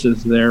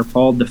 verses there,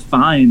 Paul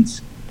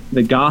defines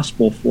the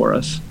gospel for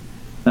us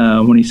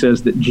when he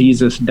says that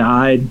Jesus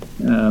died,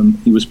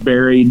 He was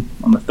buried,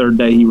 on the third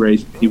day He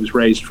was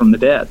raised from the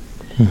dead.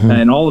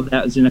 And all of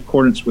that is in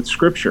accordance with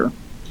Scripture.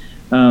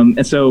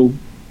 And so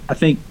I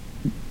think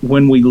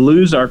when we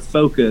lose our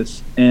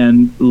focus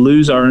and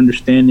lose our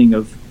understanding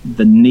of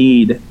the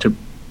need to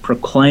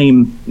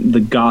proclaim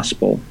the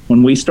gospel,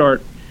 when we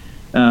start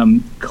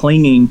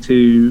clinging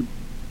to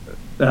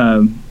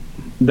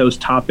those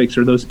topics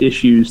or those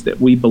issues that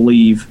we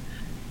believe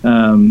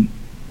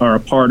are a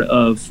part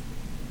of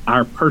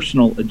our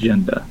personal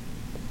agenda,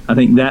 I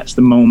think that's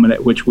the moment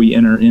at which we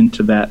enter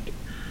into that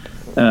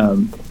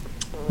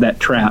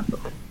trap.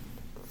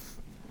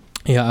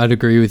 Yeah, I'd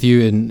agree with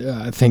you, and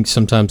I think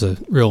sometimes a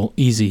real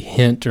easy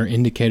hint or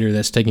indicator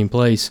that's taking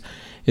place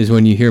is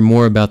when you hear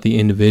more about the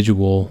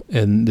individual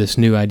and this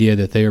new idea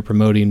that they are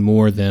promoting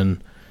more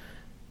than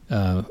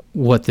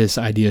what this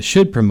idea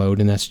should promote,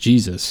 and that's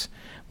Jesus.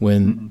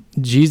 When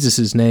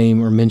Jesus'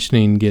 name or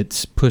mentioning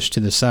gets pushed to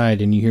the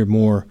side and you hear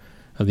more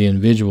of the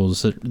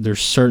individuals, they're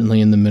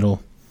certainly in the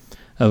middle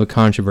of a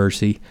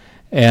controversy.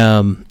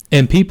 And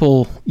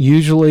people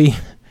usually,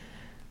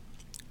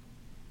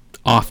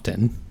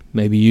 often,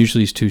 maybe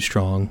usually is too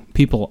strong,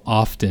 people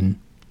often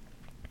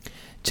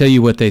tell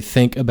you what they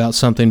think about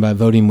something by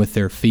voting with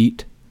their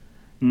feet.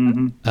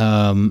 If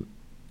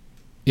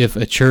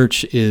a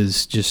church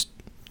is just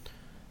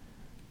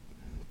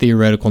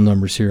theoretical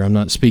numbers here, I'm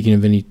not speaking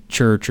of any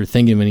church or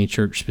thinking of any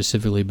church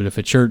specifically, but if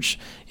a church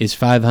is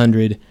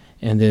 500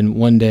 and then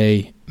one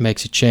day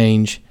makes a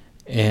change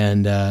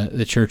and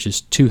the church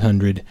is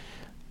 200,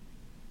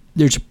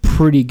 there's a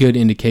pretty good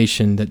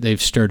indication that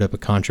they've stirred up a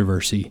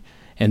controversy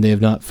and they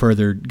have not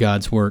furthered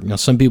God's work. Now,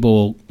 some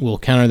people will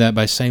counter that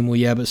by saying, well,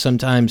 yeah, but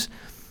sometimes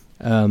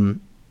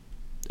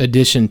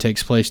addition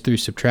takes place through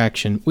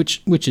subtraction,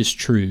 which is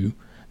true.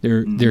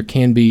 There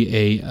can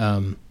be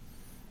a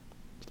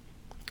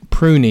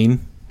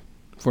pruning,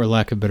 for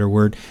lack of a better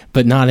word,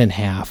 but not in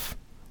half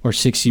or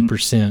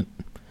 60%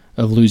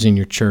 of losing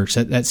your church.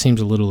 That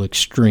seems a little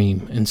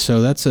extreme, and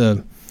so that's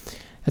a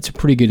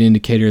pretty good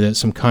indicator that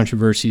some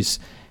controversies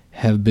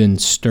have been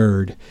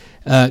stirred.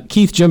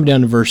 Keith, jumping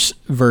down to verse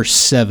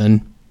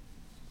 7,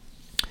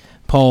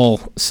 Paul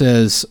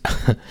says,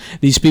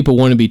 these people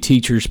want to be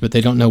teachers, but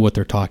they don't know what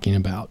they're talking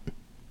about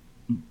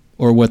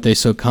or what they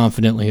so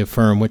confidently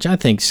affirm, which I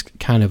think is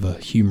kind of a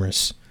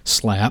humorous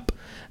slap,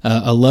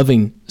 a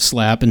loving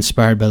slap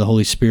inspired by the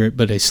Holy Spirit,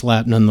 but a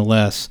slap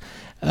nonetheless.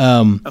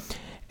 How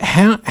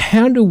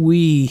do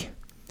we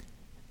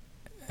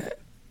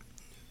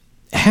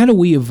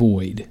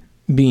avoid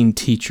being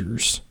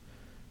teachers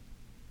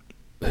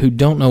who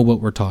don't know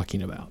what we're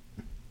talking about?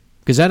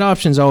 Because that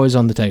option's always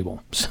on the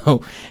table.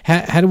 So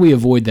how do we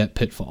avoid that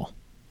pitfall?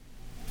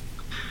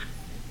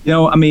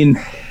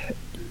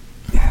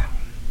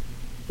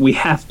 We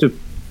have to,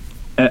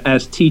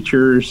 as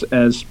teachers,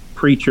 as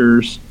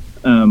preachers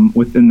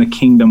within the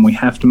kingdom, we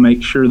have to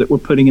make sure that we're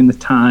putting in the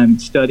time,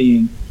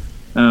 studying,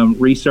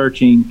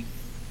 researching,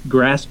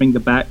 grasping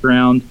the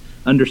background,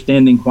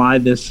 understanding why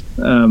this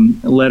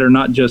letter,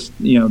 not just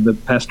the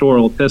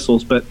pastoral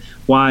epistles, but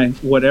why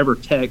whatever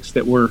text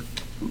that we're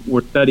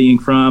studying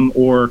from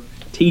or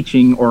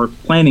teaching or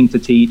planning to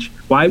teach,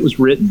 why it was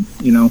written.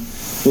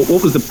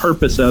 What was the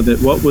purpose of it?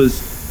 What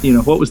was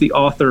the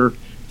author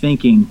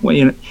thinking.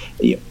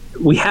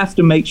 We have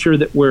to make sure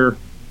that we're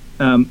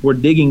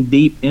digging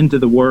deep into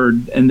the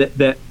Word, and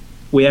that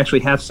we actually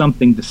have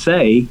something to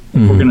say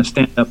if we're going to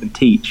stand up and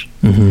teach.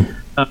 I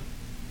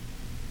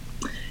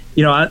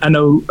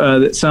know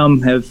that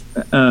some have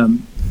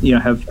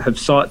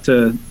sought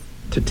to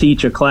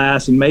teach a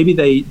class, and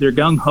maybe they're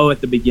gung ho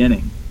at the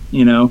beginning,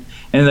 and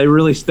they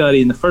really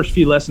study, and the first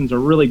few lessons are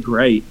really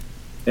great,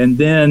 and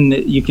then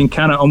you can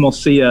kind of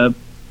almost see a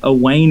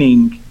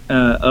waning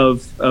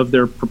of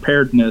their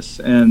preparedness,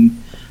 and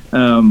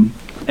then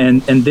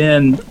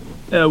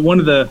one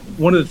of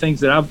the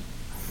things that I've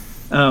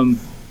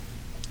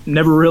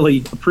never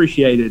really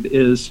appreciated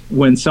is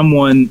when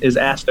someone is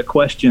asked a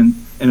question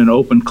in an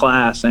open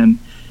class and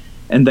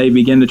they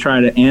begin to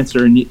try to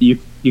answer, and you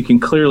can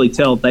clearly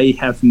tell they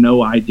have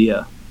no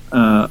idea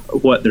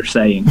what they're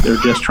saying. They're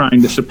just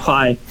trying to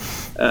supply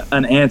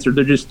an answer.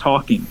 They're just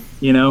talking,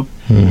 and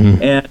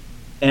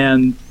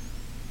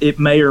it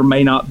may or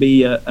may not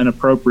be an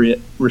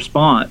appropriate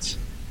response.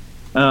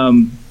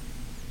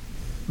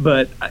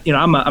 But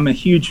I'm a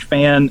huge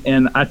fan,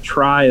 and I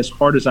try as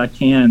hard as I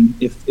can,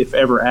 if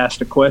ever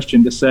asked a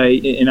question, to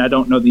say, and I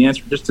don't know the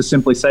answer, just to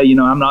simply say,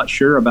 I'm not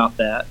sure about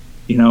that,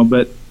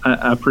 but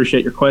I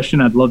appreciate your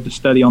question. I'd love to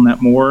study on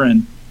that more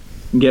and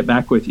get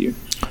back with you.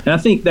 And I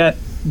think that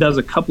does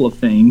a couple of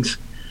things.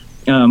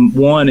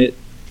 One, it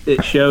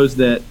shows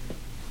that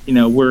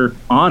we're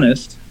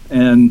honest,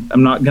 and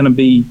I'm not going to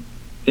be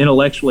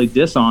intellectually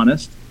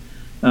dishonest,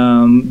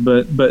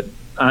 but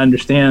I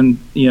understand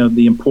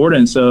the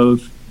importance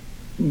of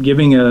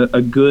giving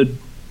a good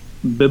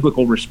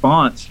biblical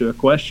response to a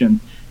question,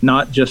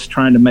 not just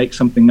trying to make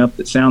something up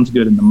that sounds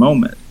good in the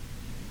moment.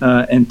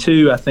 And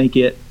two, I think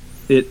it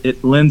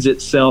lends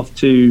itself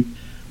to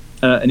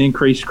an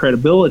increased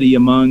credibility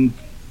among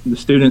the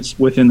students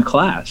within the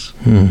class,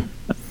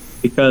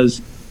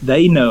 because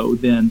they know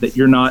then that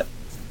you're not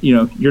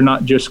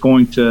just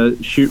going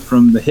to shoot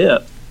from the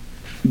hip,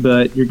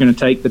 but you're going to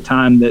take the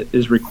time that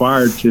is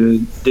required to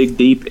dig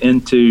deep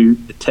into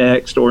the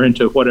text or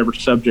into whatever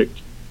subject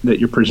that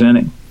you're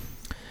presenting.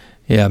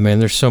 Yeah, man,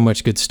 there's so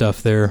much good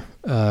stuff there.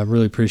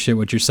 Really appreciate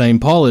what you're saying.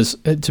 Paul is,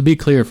 to be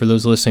clear for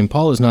those listening,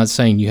 Paul is not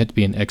saying you have to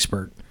be an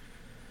expert.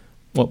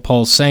 What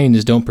Paul's saying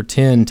is don't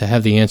pretend to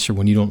have the answer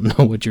when you don't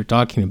know what you're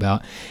talking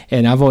about.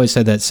 And I've always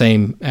had that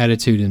same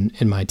attitude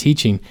in my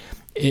teaching.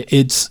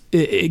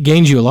 It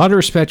gains you a lot of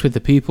respect with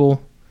the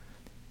people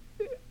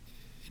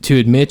to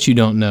admit you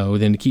don't know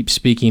than to keep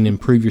speaking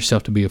and prove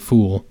yourself to be a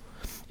fool.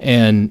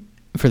 And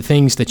for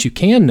things that you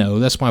can know,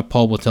 that's why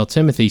Paul will tell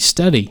Timothy,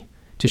 study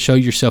to show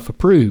yourself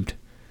approved,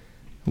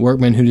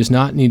 workman who does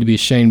not need to be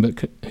ashamed,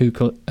 but who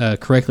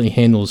correctly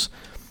handles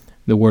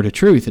the word of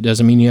truth. It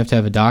doesn't mean you have to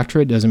have a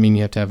doctorate. It doesn't mean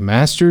you have to have a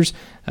master's.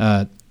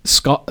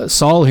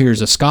 Saul here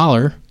is a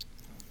scholar.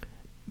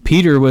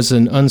 Peter was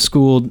an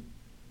unschooled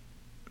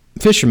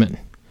fisherman,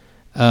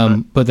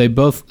 but they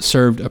both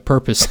served a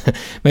purpose.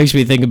 Makes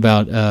me think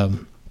about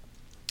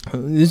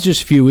this is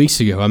just a few weeks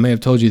ago. I may have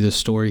told you this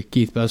story,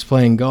 Keith, but I was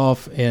playing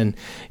golf, and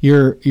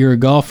you're a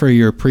golfer,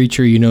 you're a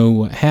preacher, you know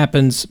what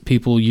happens.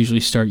 People usually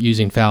start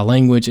using foul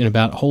language, and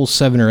about hole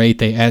 7 or 8,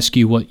 they ask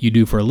you what you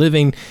do for a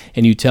living,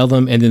 and you tell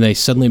them, and then they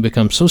suddenly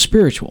become so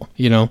spiritual,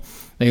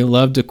 They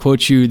love to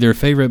quote you their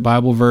favorite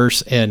Bible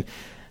verse, and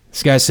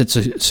this guy said,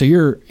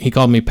 so he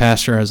called me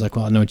pastor. I was like,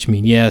 well, I know what you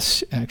mean.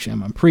 Yes, actually,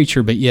 I'm a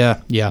preacher, but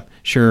yeah,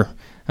 sure,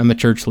 I'm a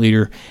church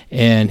leader.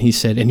 And he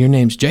said, and your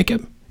name's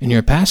Jacob? And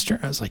you're a pastor?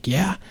 I was like,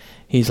 yeah.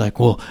 He's like,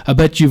 well, I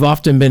bet you've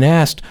often been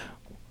asked,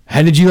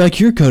 how did you like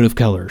your coat of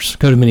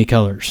many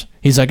colors?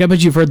 He's like, I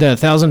bet you've heard that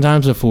 1,000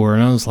 times before.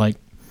 And I was like,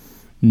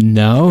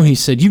 no. He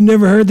said, you've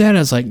never heard that? I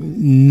was like,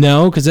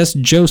 no, because that's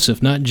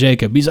Joseph, not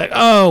Jacob. He's like,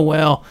 oh,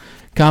 well,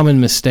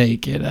 common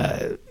mistake.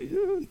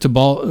 To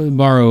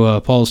borrow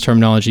Paul's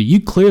terminology,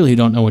 you clearly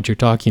don't know what you're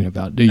talking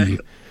about, do you?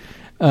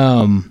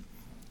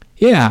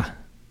 Yeah.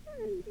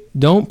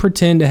 Don't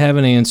pretend to have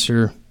an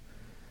answer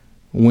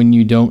when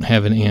you don't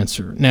have an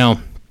answer.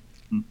 Now,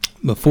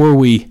 before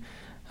we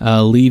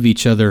leave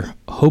each other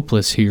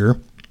hopeless here,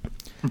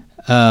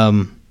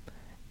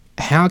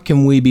 how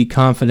can we be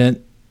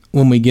confident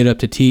when we get up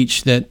to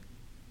teach that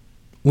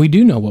we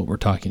do know what we're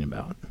talking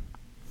about?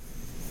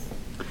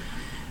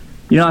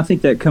 I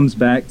think that comes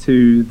back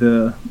to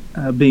the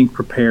being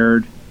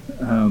prepared,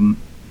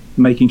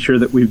 making sure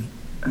that we've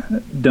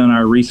done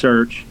our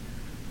research.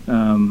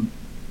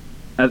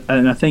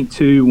 And I think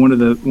too, one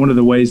of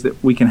the ways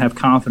that we can have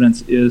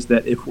confidence is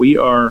that if we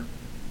are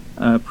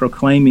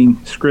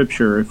proclaiming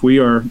Scripture, if we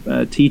are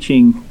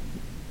teaching,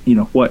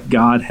 what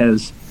God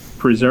has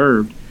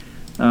preserved,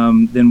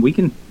 then we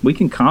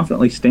can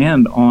confidently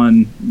stand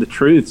on the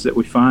truths that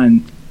we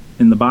find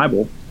in the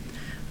Bible,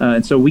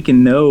 and so we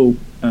can know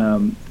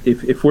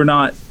if we're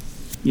not,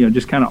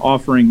 just kind of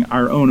offering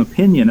our own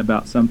opinion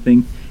about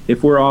something.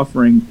 If we're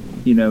offering,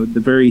 the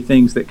very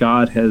things that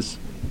God has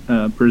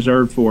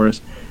preserved for us.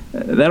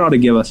 That ought to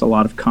give us a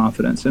lot of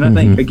confidence. And I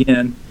think,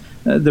 again,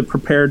 the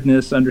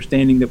preparedness,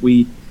 understanding that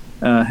we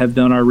have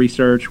done our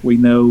research, we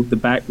know the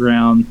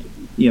background,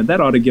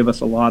 that ought to give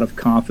us a lot of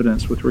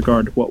confidence with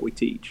regard to what we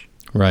teach.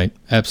 Right,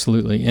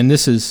 absolutely. And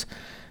this is,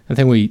 I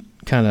think we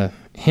kind of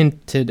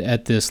hinted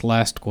at this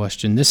last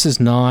question. This is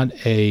not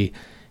a,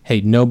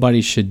 hey,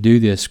 nobody should do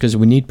this, because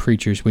we need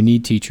preachers, we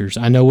need teachers.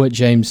 I know what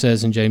James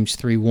says in James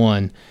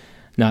 3:1.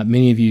 Not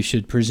many of you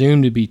should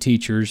presume to be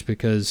teachers,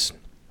 because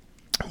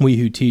we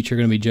who teach are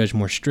going to be judged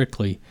more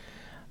strictly.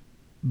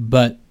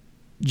 But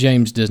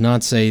James does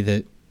not say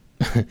that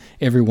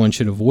everyone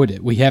should avoid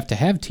it. We have to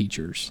have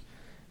teachers.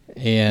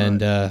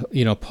 And,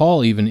 right.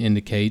 Paul even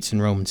indicates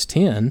in Romans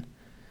 10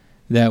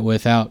 that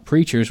without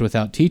preachers,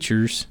 without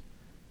teachers,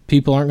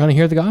 people aren't going to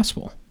hear the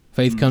gospel.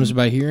 Faith comes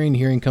by hearing,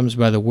 hearing comes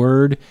by the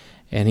word,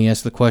 and he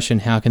asks the question,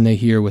 how can they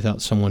hear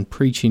without someone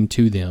preaching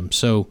to them?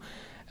 So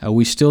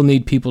we still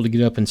need people to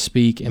get up and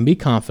speak and be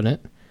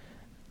confident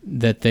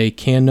that they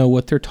can know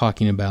what they're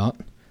talking about.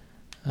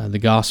 The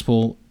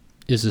gospel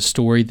is a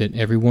story that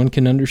everyone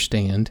can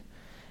understand,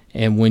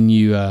 and when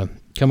you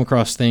come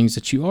across things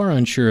that you are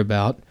unsure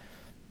about,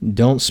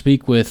 don't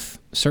speak with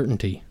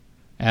certainty.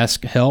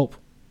 Ask help.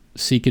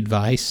 Seek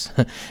advice.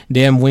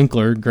 Dan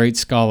Winkler, great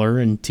scholar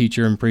and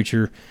teacher and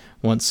preacher,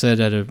 once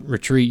said at a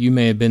retreat, you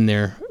may have been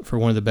there for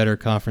one of the better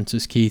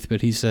conferences, Keith,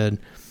 but he said,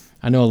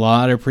 I know a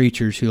lot of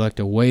preachers who like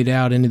to wade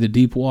out into the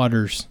deep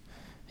waters,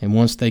 and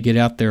once they get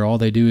out there, all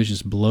they do is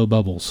just blow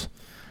bubbles.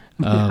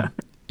 And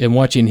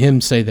watching him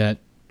say that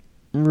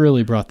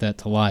really brought that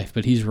to life,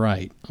 but he's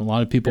right. A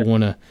lot of people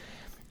want to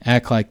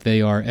act like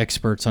they are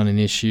experts on an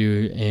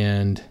issue,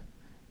 and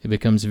it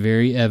becomes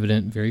very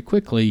evident very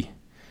quickly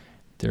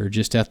they're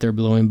just out there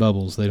blowing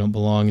bubbles. They don't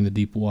belong in the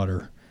deep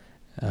water.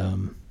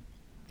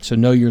 So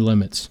know your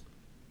limits.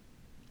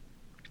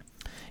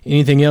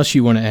 Anything else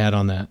you want to add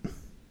on that?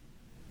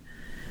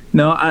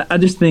 No, I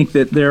just think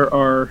that there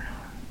are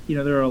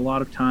a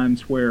lot of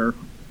times where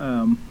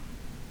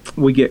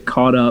we get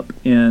caught up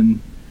in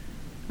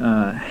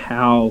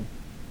how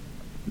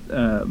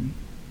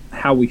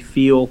we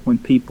feel when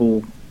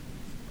people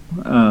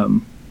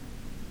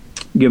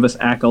give us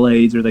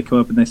accolades, or they come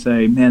up and they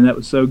say, "Man, that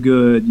was so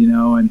good,"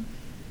 and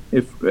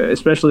if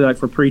especially like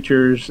for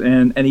preachers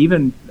and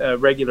even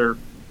regular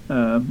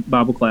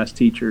Bible class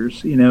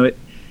teachers,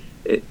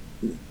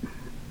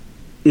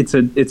 it's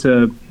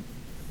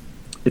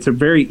a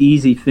very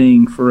easy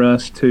thing for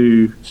us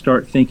to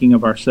start thinking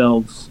of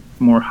ourselves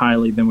more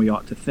highly than we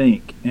ought to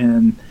think.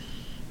 And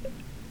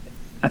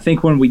I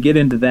think when we get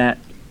into that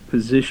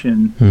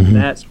position,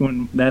 that's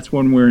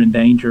when we're in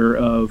danger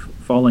of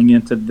falling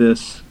into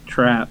this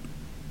trap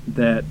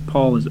that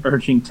Paul is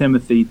urging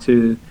Timothy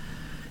to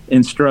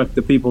instruct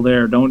the people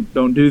there.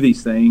 Don't do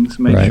these things.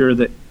 Make right. sure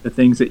that the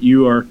things that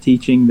you are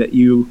teaching, that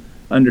you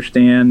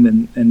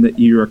understand and that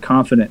you are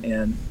confident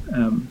in,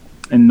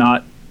 and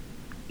not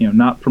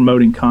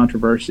promoting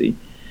controversy.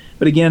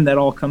 But again, that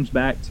all comes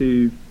back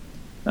to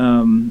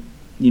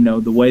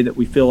the way that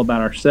we feel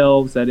about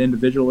ourselves, that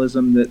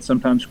individualism that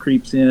sometimes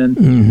creeps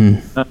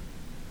in.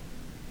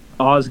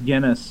 Os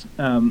Guinness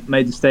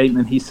made the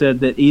statement. He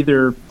said that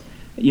either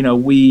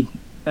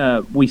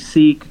we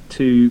seek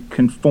to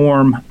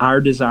conform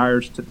our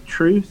desires to the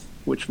truth,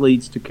 which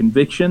leads to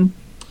conviction,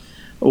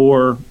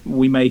 or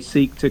we may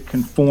seek to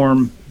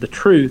conform the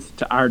truth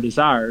to our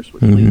desires,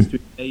 which leads to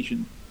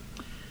evasion.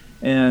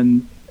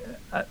 And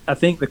I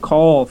think the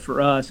call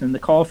for us and the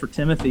call for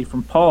Timothy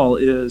from Paul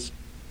is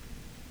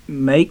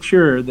make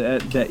sure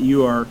that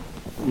you are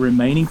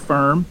remaining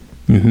firm,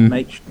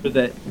 make sure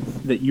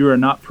that you are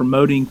not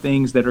promoting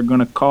things that are going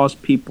to cause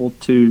people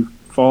to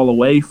fall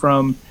away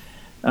from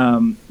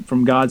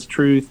God's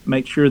truth.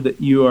 Make sure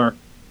that you are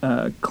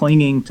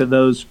clinging to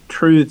those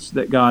truths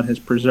that God has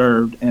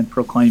preserved and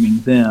proclaiming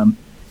them,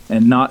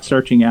 and not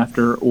searching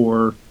after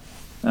or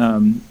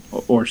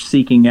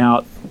seeking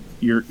out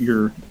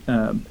your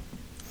own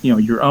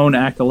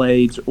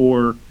accolades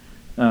or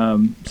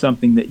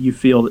something that you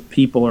feel that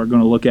people are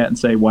going to look at and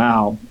say,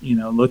 "Wow,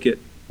 look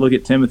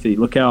at Timothy,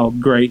 look how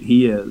great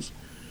he is."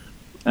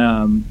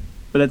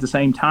 But at the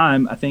same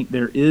time, I think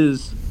there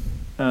is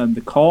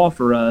the call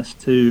for us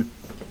to,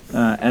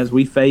 as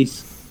we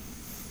face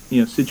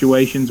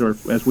situations, or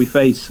as we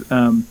face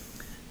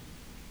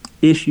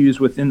issues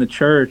within the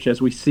church,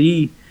 as we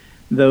see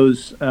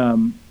those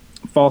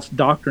false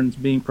doctrines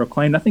being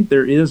proclaimed, I think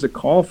there is a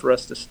call for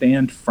us to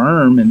stand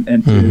firm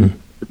and to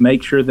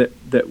make sure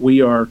that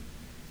we are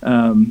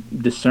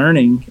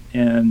discerning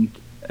and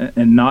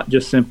not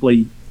just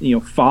simply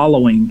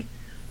following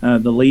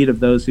the lead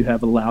of those who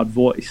have a loud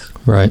voice.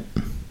 Right.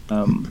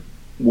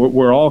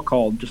 We're all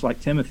called, just like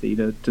Timothy,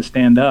 to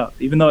stand up,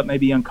 even though it may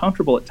be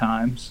uncomfortable at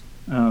times.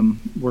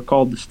 We're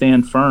called to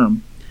stand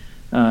firm,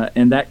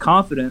 and that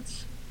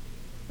confidence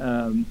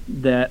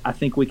that I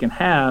think we can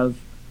have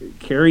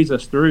carries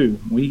us through.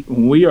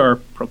 When we are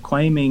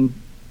proclaiming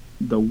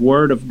the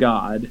Word of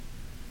God,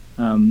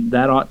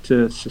 that ought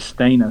to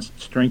sustain us,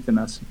 strengthen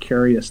us, and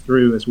carry us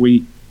through as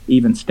we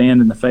even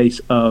stand in the face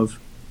of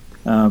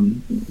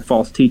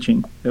false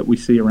teaching that we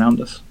see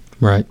around us.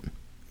 Right.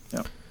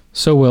 Yeah.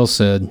 So well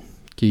said,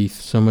 Keith.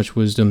 So much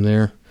wisdom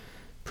there.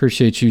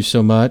 Appreciate you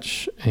so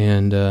much,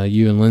 and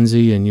you and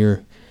Lindsay and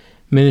your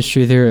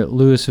ministry there at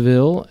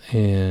Louisville,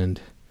 and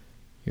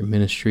your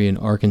ministry in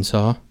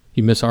Arkansas.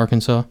 You miss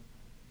Arkansas?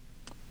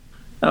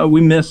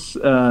 We miss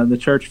the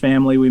church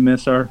family. We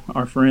miss our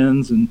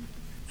friends and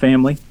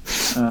family.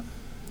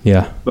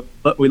 Yeah.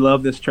 But we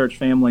love this church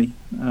family.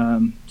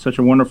 Such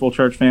a wonderful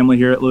church family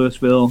here at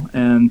Louisville,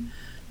 and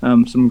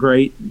some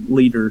great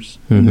leaders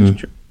in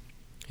this church.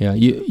 Yeah,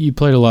 you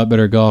played a lot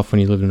better golf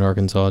when you lived in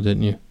Arkansas,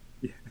 didn't you?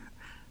 Yeah.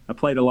 I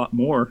played a lot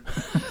more.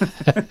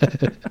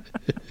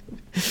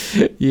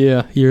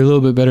 Yeah, you're a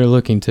little bit better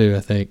looking too, I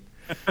think.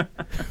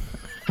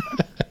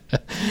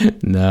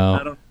 No.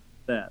 I don't know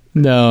that.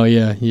 No,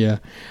 yeah.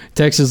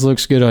 Texas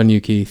looks good on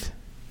you, Keith.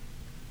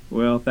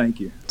 Well, thank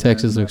you.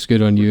 Texas looks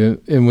good on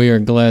you, and we are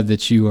glad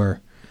that you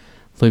are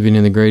living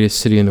in the greatest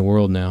city in the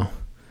world now.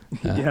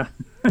 Yeah.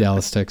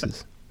 Dallas,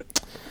 Texas.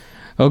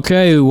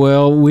 Okay,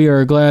 well, we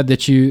are glad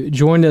that you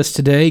joined us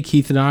today.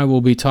 Keith and I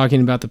will be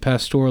talking about the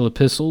pastoral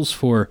epistles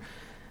for,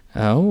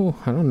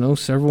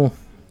 several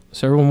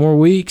more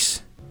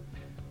weeks.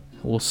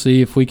 We'll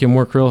see if we can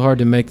work real hard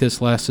to make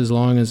this last as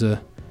long as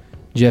a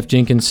Jeff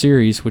Jenkins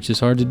series, which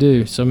is hard to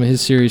do. Some of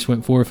his series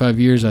went 4 or 5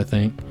 years, I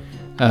think,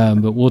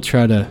 but we'll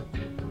try to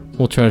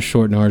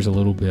shorten ours a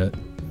little bit.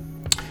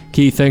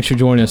 Keith, thanks for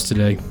joining us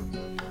today.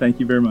 Thank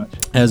you very much.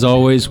 As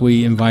always,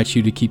 we invite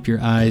you to keep your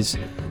eyes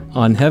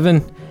on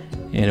heaven.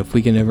 And if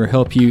we can ever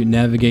help you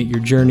navigate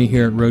your journey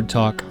here at Road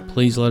Talk,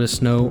 please let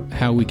us know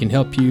how we can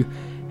help you,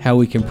 how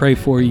we can pray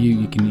for you.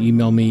 You can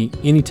email me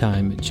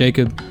anytime at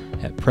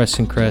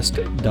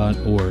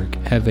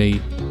jacob@pressoncrest.org. Have a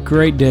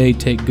great day.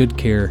 Take good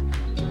care.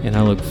 And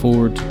I look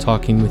forward to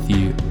talking with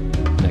you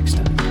next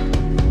time.